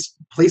every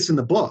place in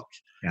the book.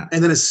 Yeah.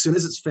 And then as soon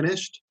as it's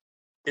finished,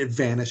 it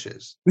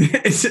vanishes.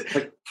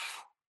 Like,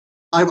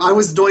 I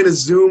was doing a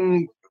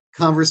Zoom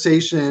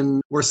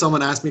conversation where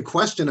someone asked me a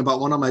question about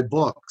one of my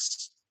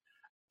books,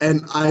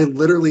 and I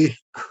literally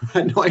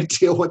had no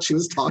idea what she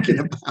was talking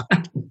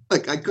about.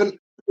 Like I couldn't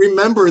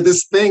remember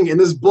this thing in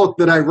this book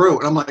that I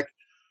wrote. I'm like,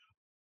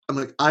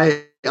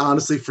 I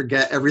honestly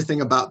forget everything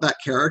about that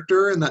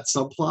character and that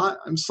subplot.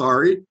 I'm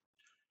sorry.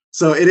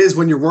 So it is,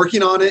 when you're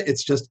working on it,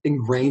 it's just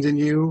ingrained in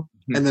you.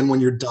 And then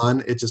when you're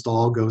done, it just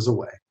all goes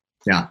away.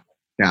 Yeah.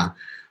 Yeah.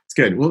 It's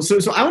good. Well, so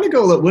I want to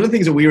go, one of the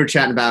things that we were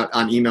chatting about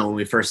on email when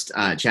we first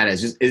chatted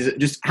is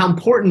just how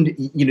important,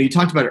 you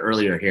talked about it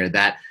earlier here,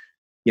 that,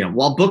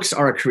 while books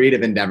are a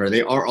creative endeavor,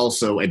 they are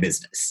also a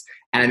business.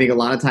 And I think a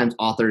lot of times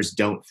authors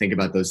don't think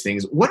about those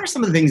things. What are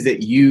some of the things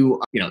that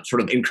you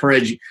sort of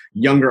encourage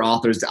younger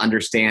authors to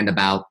understand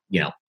about,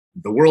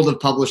 the world of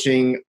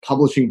publishing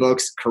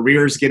books,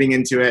 careers, getting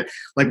into it?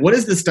 Like, what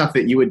is the stuff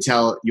that you would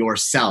tell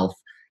yourself,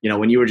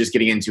 when you were just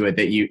getting into it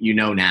that you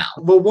know now?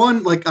 Well,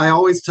 one, like I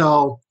always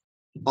tell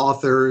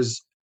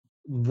authors,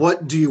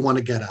 what do you want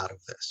to get out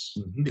of this?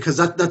 Because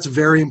that's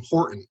very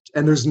important.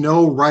 And there's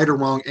no right or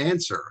wrong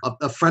answer.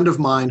 A friend of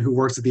mine who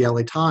works at the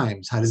LA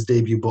Times had his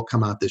debut book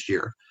come out this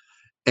year.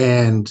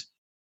 And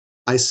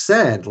I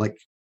said, like,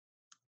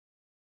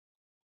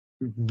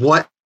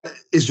 what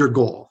is your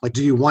goal? Like,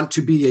 do you want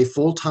to be a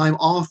full-time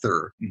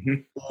author,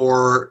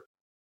 or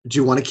do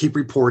you want to keep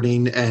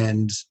reporting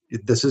and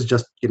this is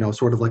just,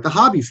 sort of like a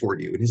hobby for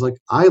you? And he's like,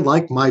 I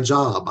like my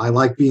job. I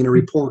like being a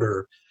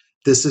reporter.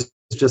 This is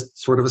just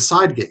sort of a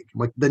side gig. I'm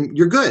like, then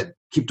you're good.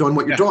 Keep doing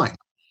what you're doing.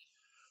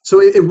 So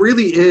it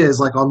really is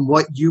like on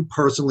what you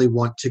personally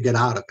want to get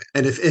out of it.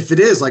 And if it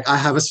is like, I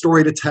have a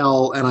story to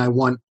tell and I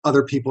want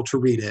other people to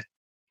read it,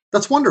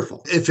 that's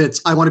wonderful. If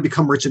it's, I want to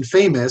become rich and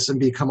famous and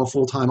become a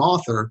full-time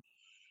author,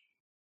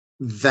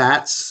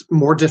 that's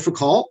more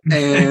difficult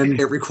and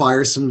it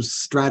requires some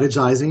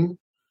strategizing.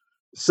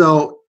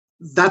 So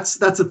that's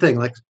the thing.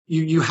 Like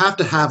you have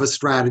to have a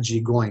strategy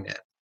going in.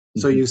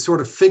 So you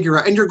sort of figure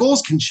out, and your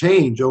goals can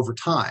change over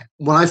time.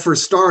 When I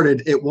first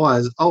started, it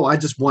was, I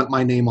just want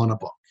my name on a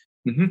book.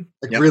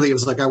 Really, it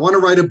was like, I want to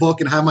write a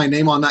book and have my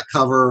name on that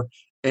cover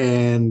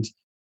and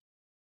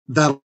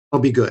that'll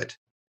be good.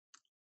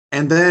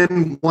 And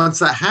then once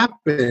that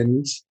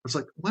happened, I was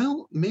like,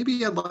 well,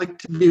 maybe I'd like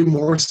to be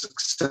more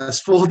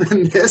successful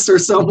than this or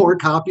sell more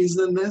copies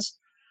than this.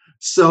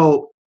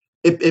 So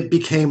it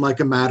became like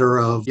a matter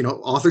of,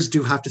 authors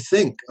do have to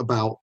think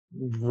about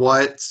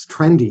what's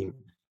trending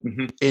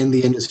in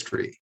the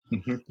industry.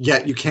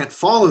 Yet you can't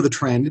follow the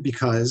trend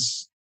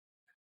because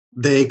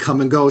they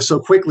come and go so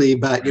quickly.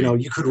 But,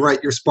 you could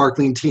write your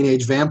sparkling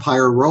teenage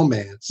vampire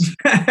romance.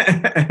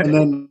 And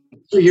then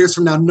 3 years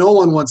from now, no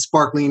one wants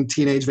sparkling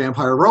teenage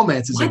vampire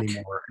romances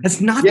anymore.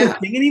 That's not the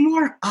thing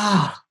anymore?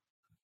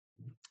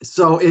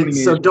 So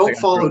don't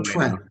follow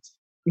trends.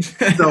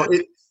 So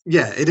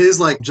it is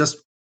like just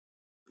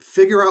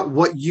figure out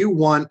what you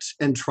want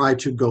and try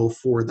to go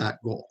for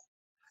that goal.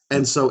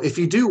 And so if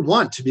you do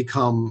want to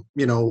become,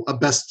 a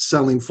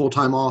best-selling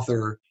full-time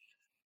author,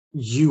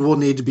 you will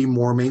need to be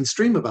more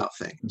mainstream about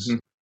things.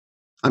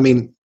 I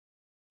mean,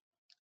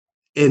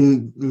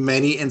 in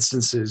many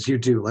instances you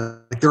do.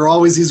 Like there are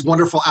always these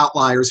wonderful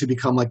outliers who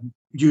become like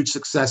huge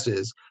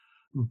successes.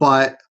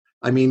 But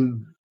I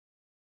mean,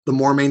 the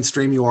more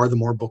mainstream you are, the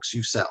more books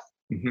you sell.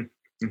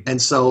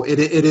 And so it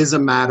is a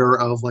matter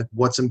of like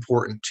what's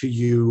important to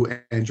you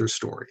and your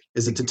story.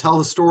 Is it to tell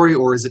the story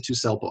or is it to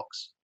sell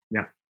books?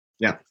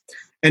 Yeah.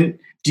 And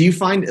do you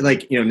find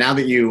like, now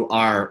that you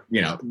are,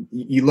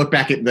 you look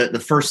back at the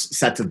first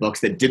sets of books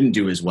that didn't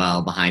do as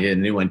well behind it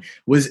and the new one,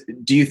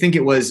 do you think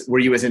were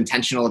you as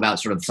intentional about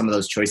sort of some of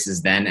those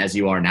choices then as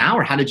you are now?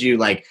 Or how did you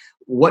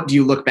what do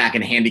you look back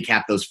and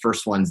handicap those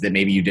first ones that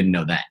maybe you didn't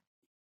know then?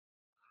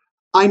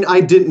 I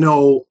didn't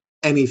know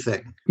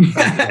anything.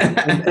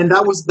 and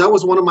that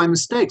was one of my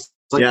mistakes.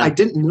 Like I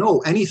didn't know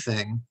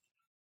anything,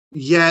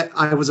 yet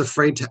I was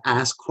afraid to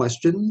ask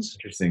questions.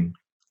 Interesting.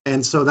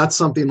 And so that's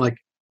something like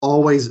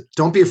always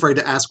don't be afraid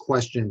to ask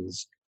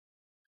questions,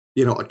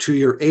 to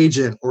your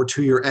agent or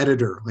to your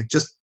editor. Like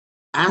just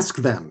ask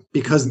them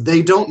because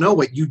they don't know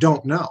what you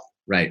don't know.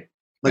 Right.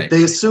 Like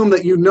they assume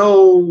that you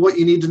know what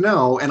you need to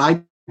know. And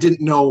I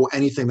didn't know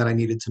anything that I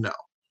needed to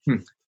know.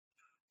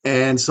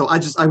 And so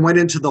I went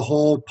into the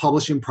whole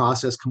publishing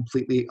process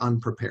completely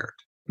unprepared.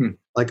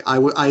 Like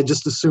I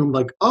just assumed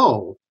like,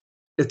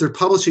 if they're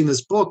publishing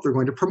this book, they're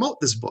going to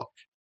promote this book.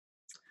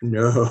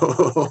 No,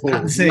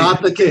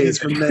 not the case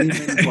for many,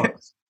 many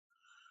books.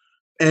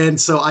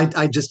 And so I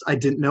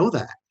didn't know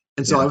that.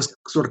 And so I was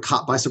sort of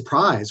caught by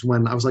surprise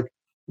when I was like,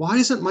 why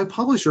isn't my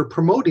publisher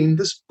promoting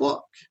this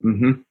book?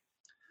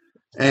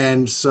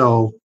 And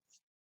so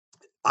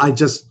I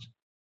just,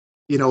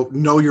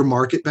 know your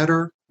market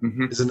better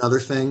is another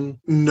thing.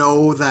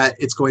 Know that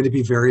it's going to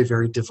be very,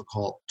 very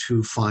difficult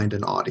to find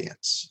an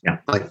audience.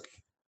 Like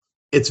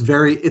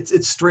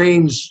it's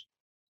strange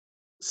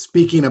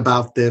speaking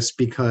about this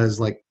because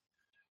like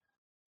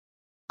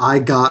I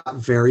got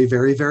very,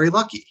 very, very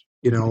lucky.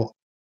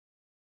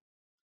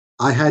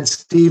 I had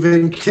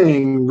Stephen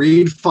King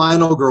read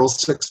Final Girl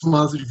 6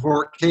 months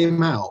before it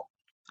came out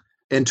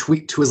and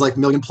tweet to his like 1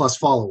 million+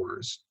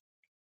 followers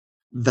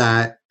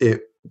that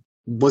it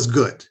was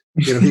good.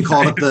 He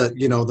called it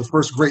the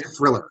first great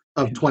thriller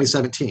of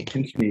 2017.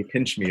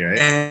 Pinch me,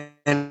 right?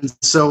 And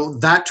so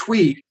that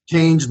tweet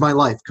changed my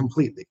life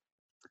completely.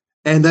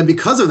 And then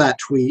because of that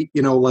tweet,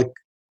 like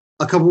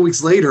a couple of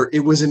weeks later,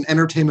 it was in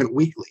Entertainment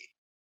Weekly.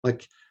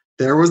 Like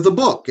there was the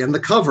book and the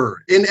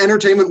cover in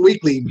Entertainment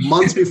Weekly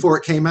months before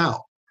it came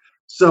out.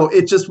 So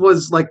it just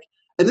was like,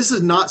 and this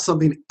is not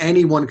something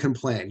anyone can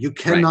plan. You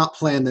cannot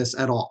plan this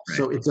at all.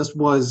 So it just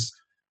was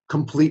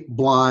complete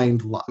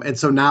blind luck. And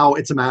so now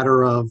it's a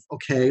matter of,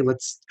 okay,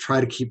 let's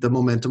try to keep the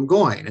momentum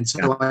going. And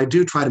so I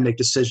do try to make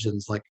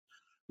decisions like,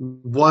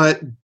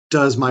 what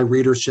does my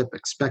readership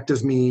expect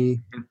of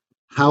me?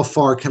 How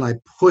far can I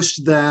push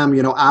them,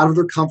 out of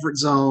their comfort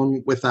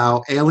zone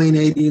without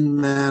alienating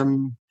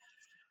them?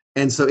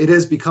 And so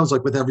becomes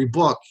like with every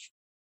book,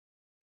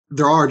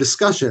 there are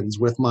discussions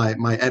with my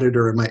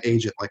editor and my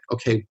agent, like,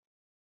 okay,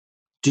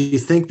 do you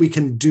think we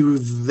can do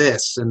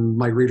this? And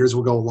my readers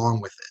will go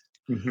along with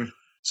it. Mm-hmm.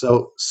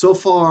 So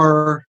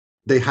far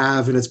they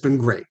have, and it's been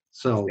great.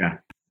 So Yeah.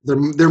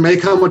 there may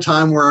come a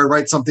time where I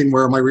write something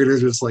where my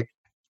readers are just like,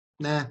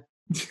 nah,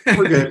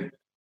 we're good.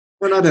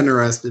 We're not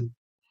interested.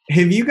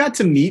 Have you got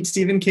to meet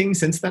Stephen King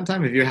since that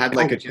time? Have you had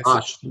like a chance?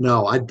 Gosh,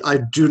 no, I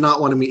do not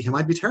want to meet him.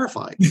 I'd be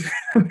terrified.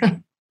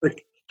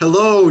 Like,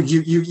 hello,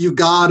 you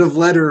god of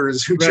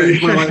letters who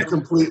changed my life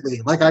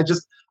completely. Like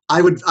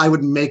I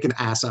would make an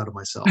ass out of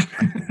myself.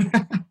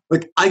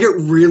 Like I get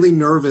really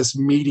nervous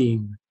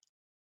meeting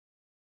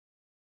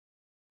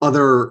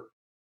other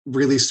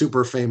really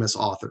super famous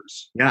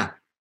authors. Yeah.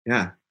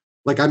 Yeah.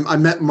 Like I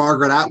met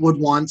Margaret Atwood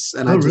once,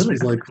 and I just really?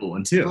 was like, That's a cool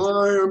one too.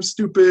 "Hi, I'm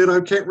stupid. I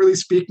can't really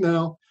speak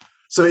now."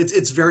 So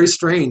it's very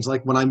strange.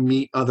 Like when I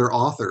meet other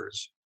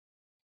authors,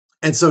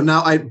 and so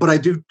now I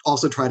do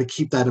also try to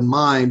keep that in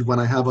mind when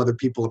I have other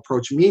people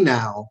approach me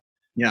now.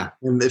 Yeah.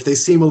 And if they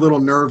seem a little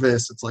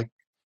nervous, it's like,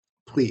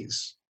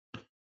 please,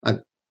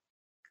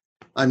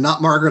 I'm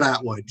not Margaret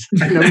Atwood.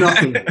 I know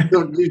nothing.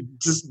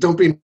 Don't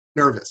be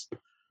nervous.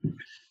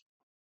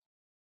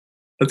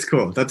 That's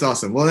cool. That's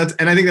awesome. Well,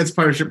 and I think that's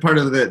part of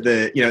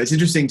the it's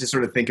interesting to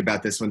sort of think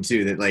about this one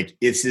too, that like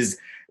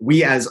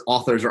we as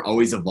authors are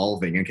always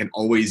evolving and can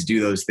always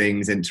do those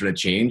things and sort of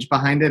change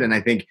behind it. And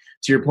I think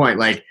to your point,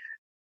 like,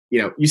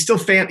 you still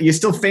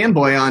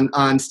fanboy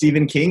on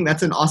Stephen King.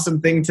 That's an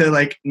awesome thing to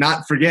like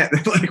not forget.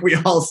 Like we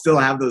all still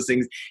have those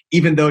things,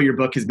 even though your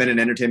book has been in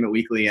Entertainment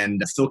Weekly, and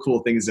still cool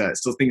things.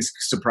 Still things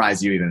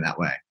surprise you even that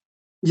way.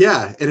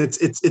 Yeah, and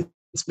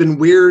it's been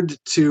weird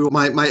to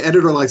my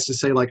editor likes to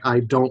say like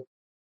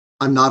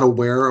I'm not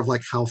aware of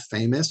like how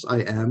famous I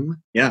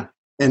am. Yeah.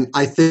 And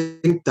I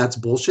think that's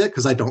bullshit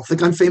because I don't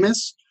think I'm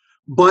famous.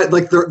 But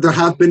like there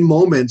have been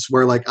moments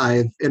where like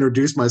I've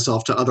introduced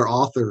myself to other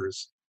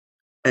authors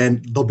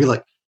and they'll be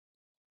like,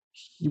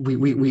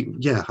 we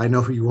yeah, I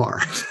know who you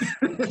are.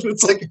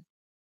 It's like,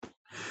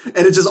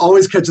 and it just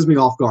always catches me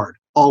off guard.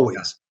 Always.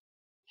 Yeah.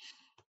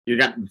 You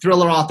got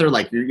thriller author,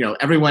 like,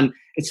 everyone.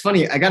 It's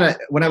funny.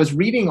 When I was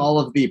reading all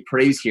of the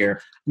praise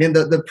here, man,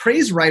 the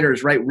praise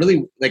writers write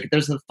really, like,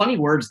 there's the funny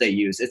words they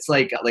use. It's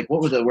like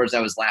what were the words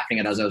I was laughing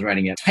at as I was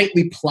writing it?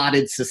 Tightly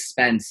plotted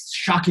suspense,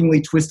 shockingly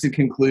twisted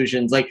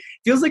conclusions. Like,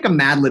 feels like a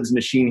Mad Libs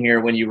machine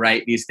here when you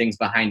write these things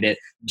behind it.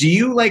 Do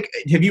you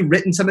have you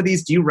written some of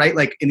these? Do you write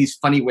like in these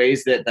funny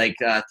ways that like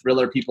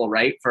thriller people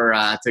write for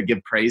to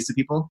give praise to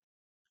people?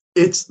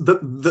 It's the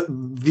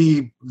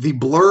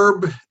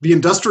blurb, the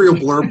industrial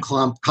blurb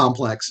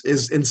complex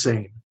is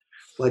insane.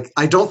 Like,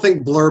 I don't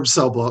think blurbs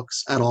sell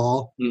books at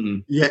all.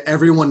 Mm-mm. Yet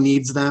everyone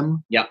needs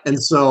them. Yeah.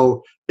 And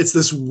so it's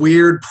this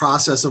weird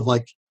process of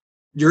like,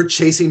 you're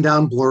chasing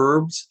down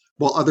blurbs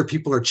while other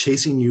people are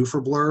chasing you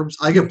for blurbs.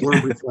 I get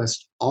blurb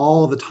requests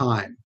all the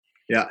time.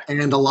 Yeah.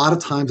 And a lot of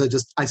times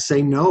I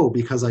say no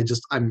because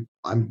I'm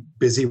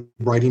busy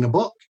writing a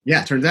book.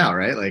 Yeah, it turns out,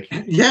 right? Like,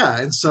 yeah.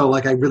 And so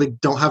like, I really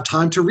don't have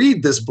time to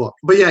read this book.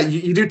 But yeah,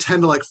 you do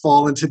tend to like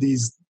fall into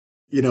these,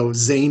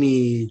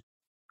 zany,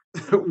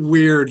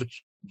 weird,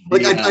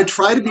 like I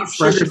try to be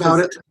fresh about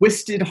it.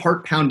 Twisted,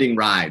 heart-pounding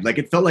ride. Like,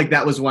 it felt like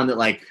that was one that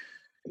like,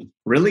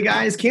 really,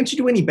 guys, can't you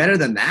do any better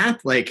than that?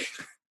 Like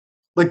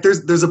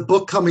there's a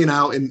book coming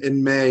out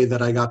in May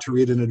that I got to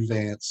read in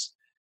advance.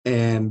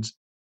 And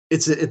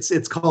it's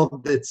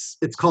called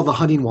The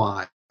Hunting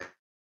Wives.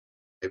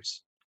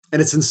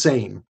 And it's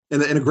insane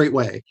in a great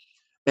way.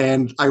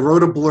 And I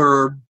wrote a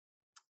blurb,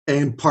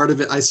 and part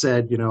of it I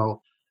said,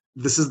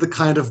 this is the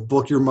kind of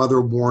book your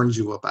mother warned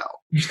you about,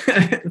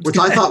 which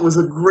I thought was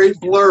a great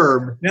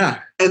blurb. Yeah.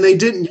 And they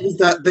didn't use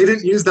that. They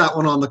didn't use that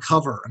one on the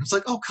cover. And it's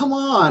like, oh, come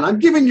on! I'm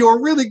giving you a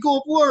really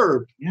cool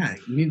blurb. Yeah,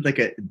 you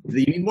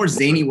need more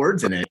zany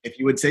words in it. If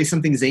you would say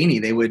something zany,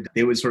 they would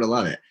sort of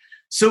love it.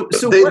 So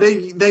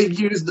they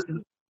used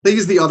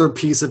the other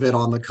piece of it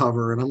on the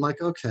cover, and I'm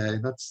like, okay,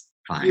 that's.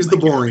 Fine, use the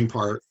boring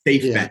part.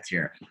 Safe bets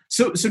here.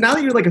 So now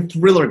that you're like a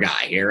thriller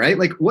guy here, right?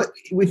 Like, what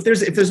if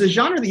there's a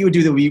genre that you would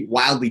do that would be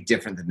wildly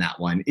different than that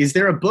one? Is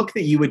there a book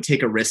that you would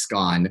take a risk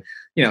on?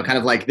 Kind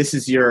of like this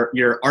is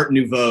your Art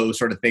Nouveau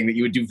sort of thing that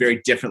you would do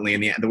very differently in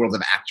the world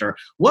of actor.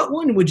 What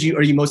one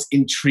are you most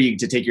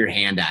intrigued to take your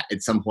hand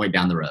at some point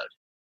down the road?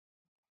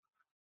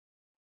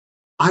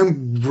 I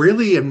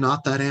really am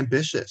not that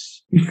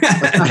ambitious.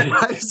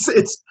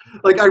 It's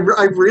like I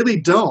really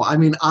don't. I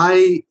mean,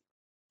 I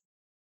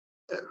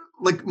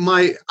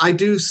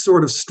do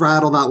sort of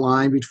straddle that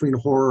line between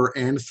horror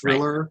and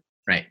thriller.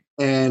 Right.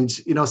 And,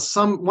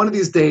 one of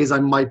these days I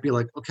might be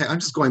like, okay, I'm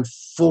just going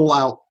full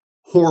out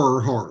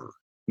horror.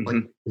 Mm-hmm.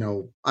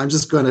 Like, I'm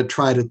just going to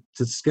try to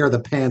scare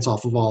the pants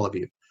off of all of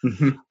you.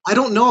 Mm-hmm. I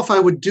don't know if I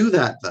would do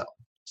that though.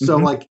 So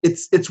like,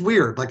 it's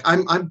weird. Like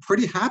I'm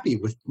pretty happy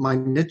with my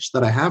niche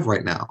that I have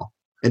right now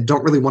and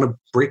don't really want to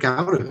break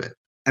out of it.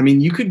 I mean,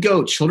 you could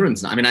go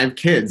children's. I mean, I have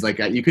kids. Like,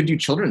 you could do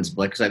children's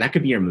books. Like, that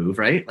could be your move,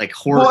 right? Like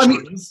horror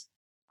children's.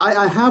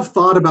 I have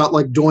thought about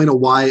like doing a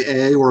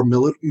YA or a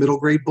middle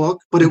grade book,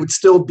 but it would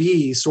still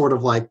be sort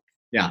of like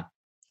a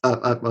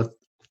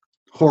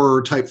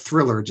horror type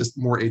thriller, just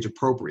more age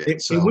appropriate.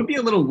 It would be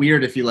a little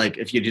weird if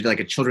you did like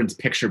a children's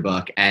picture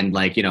book and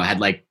like, had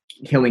like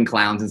killing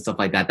clowns and stuff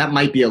like that. That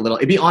might be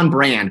it'd be on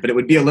brand, but it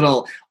would be a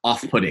little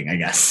off-putting, I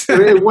guess.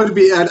 It would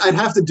be. I'd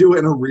have to do it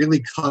in a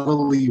really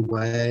cuddly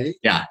way.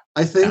 Yeah.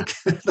 I think.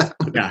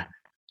 Yeah.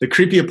 The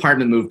creepy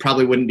apartment move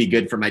probably wouldn't be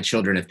good for my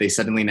children if they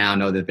suddenly now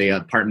know that the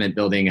apartment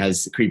building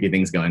has creepy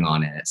things going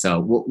on in it. So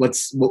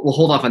we'll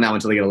hold off on that one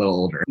until they get a little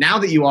older. Now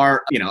that you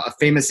are, a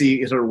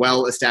famously sort of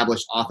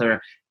well-established author,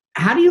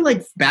 how do you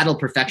like battle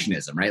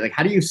perfectionism, right? Like,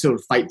 how do you sort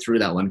of fight through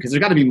that one? Because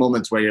there's got to be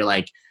moments where you're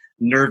like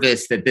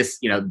nervous that this,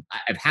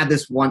 I've had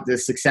this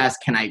success.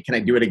 Can I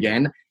do it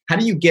again? How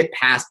do you get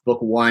past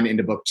book 1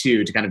 into book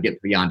 2 to kind of get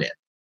beyond it?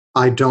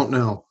 I don't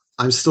know.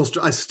 I still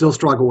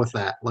struggle with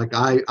that. Like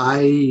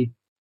I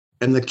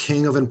am the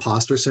king of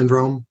imposter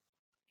syndrome.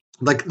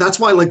 Like that's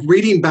why like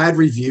reading bad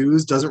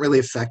reviews doesn't really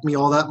affect me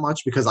all that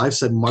much, because I've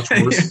said much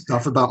worse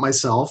stuff about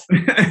myself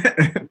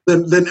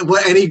than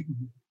what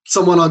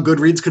someone on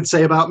Goodreads could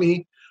say about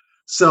me.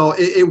 So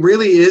it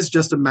really is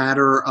just a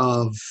matter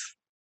of,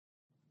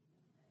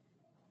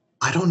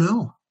 I don't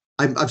know.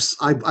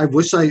 I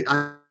wish I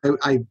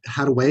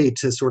had a way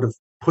to sort of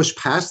push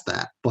past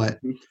that, but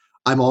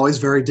I'm always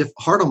very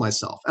hard on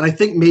myself. And I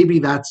think maybe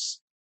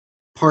that's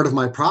part of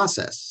my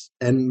process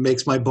and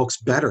makes my books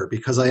better,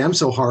 because I am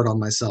so hard on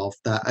myself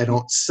that I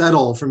don't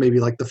settle for maybe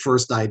like the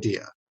first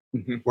idea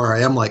where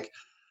I am like,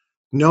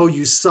 no,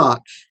 you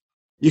suck.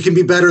 You can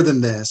be better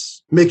than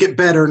this. Make it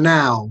better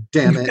now,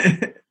 damn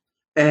it.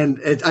 And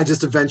I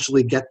just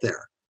eventually get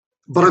there.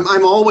 But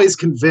I'm always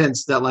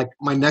convinced that like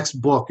my next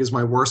book is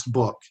my worst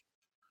book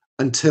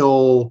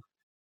until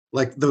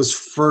like those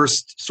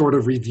first sort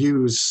of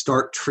reviews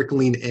start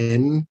trickling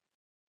in.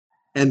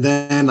 And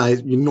then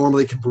you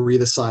normally can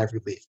breathe a sigh of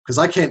relief, because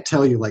I can't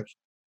tell you like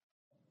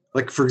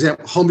for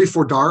example, Home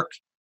Before Dark.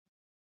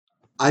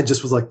 I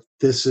just was like,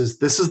 this is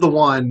the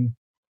one.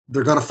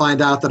 They're going to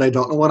find out that I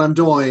don't know what I'm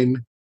doing,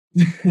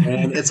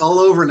 and it's all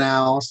over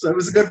now. So it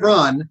was a good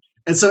run.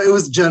 And so it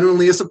was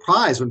genuinely a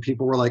surprise when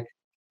people were like,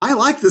 I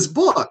like this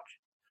book.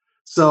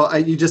 So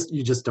you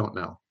just don't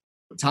know.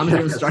 Tom, you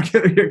want to start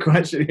your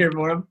question here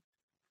for him?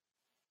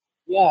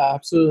 Yeah,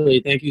 absolutely.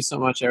 Thank you so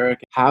much,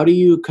 Eric. How do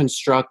you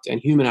construct and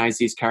humanize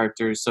these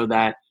characters so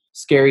that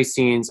scary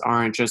scenes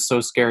aren't just so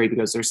scary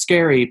because they're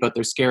scary, but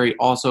they're scary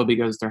also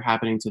because they're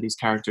happening to these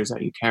characters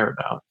that you care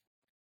about?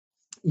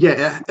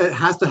 Yeah, it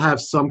has to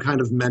have some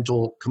kind of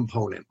mental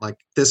component. Like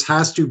this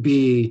has to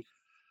be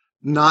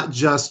not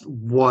just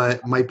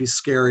what might be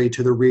scary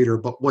to the reader,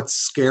 but what's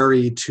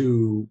scary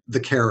to the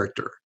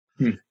character.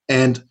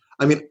 And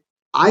I mean,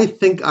 I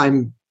think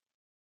I'm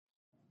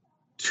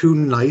too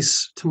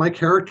nice to my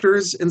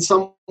characters in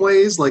some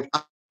ways. Like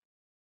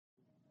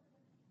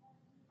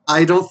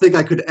I don't think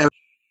I could ever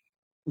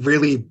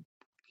really,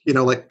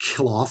 like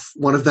kill off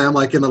one of them,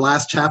 like in the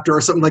last chapter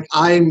or something. Like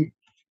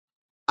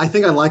I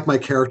think I like my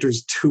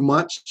characters too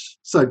much,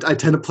 so I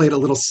tend to play it a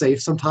little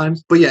safe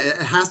sometimes. But yeah,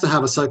 it has to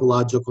have a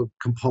psychological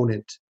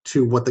component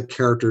to what the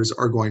characters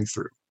are going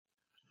through.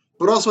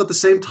 But also at the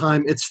same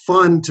time, it's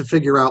fun to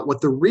figure out what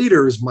the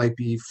readers might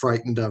be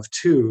frightened of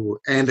too,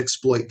 and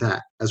exploit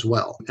that as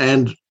well.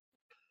 And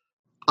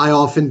I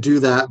often do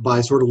that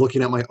by sort of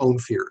looking at my own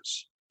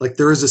fears. Like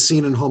there is a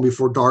scene in Home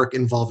Before Dark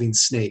involving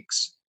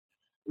snakes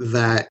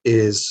that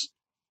is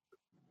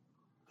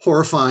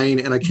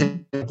horrifying, and I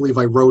can't believe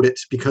I wrote it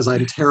because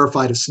I'm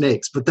terrified of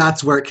snakes. But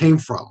that's where it came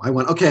from. I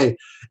went, okay,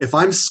 if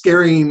I'm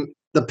scaring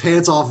the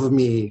pants off of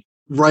me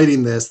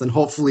writing this, then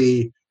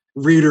hopefully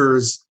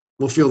readers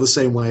will feel the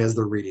same way as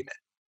they're reading it.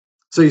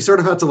 So you sort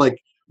of have to like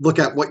look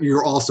at what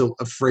you're also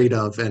afraid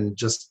of and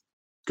just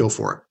go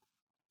for it.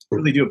 I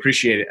really do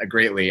appreciate it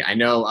greatly. I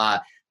know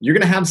you're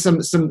going to have some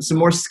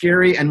more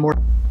scary and more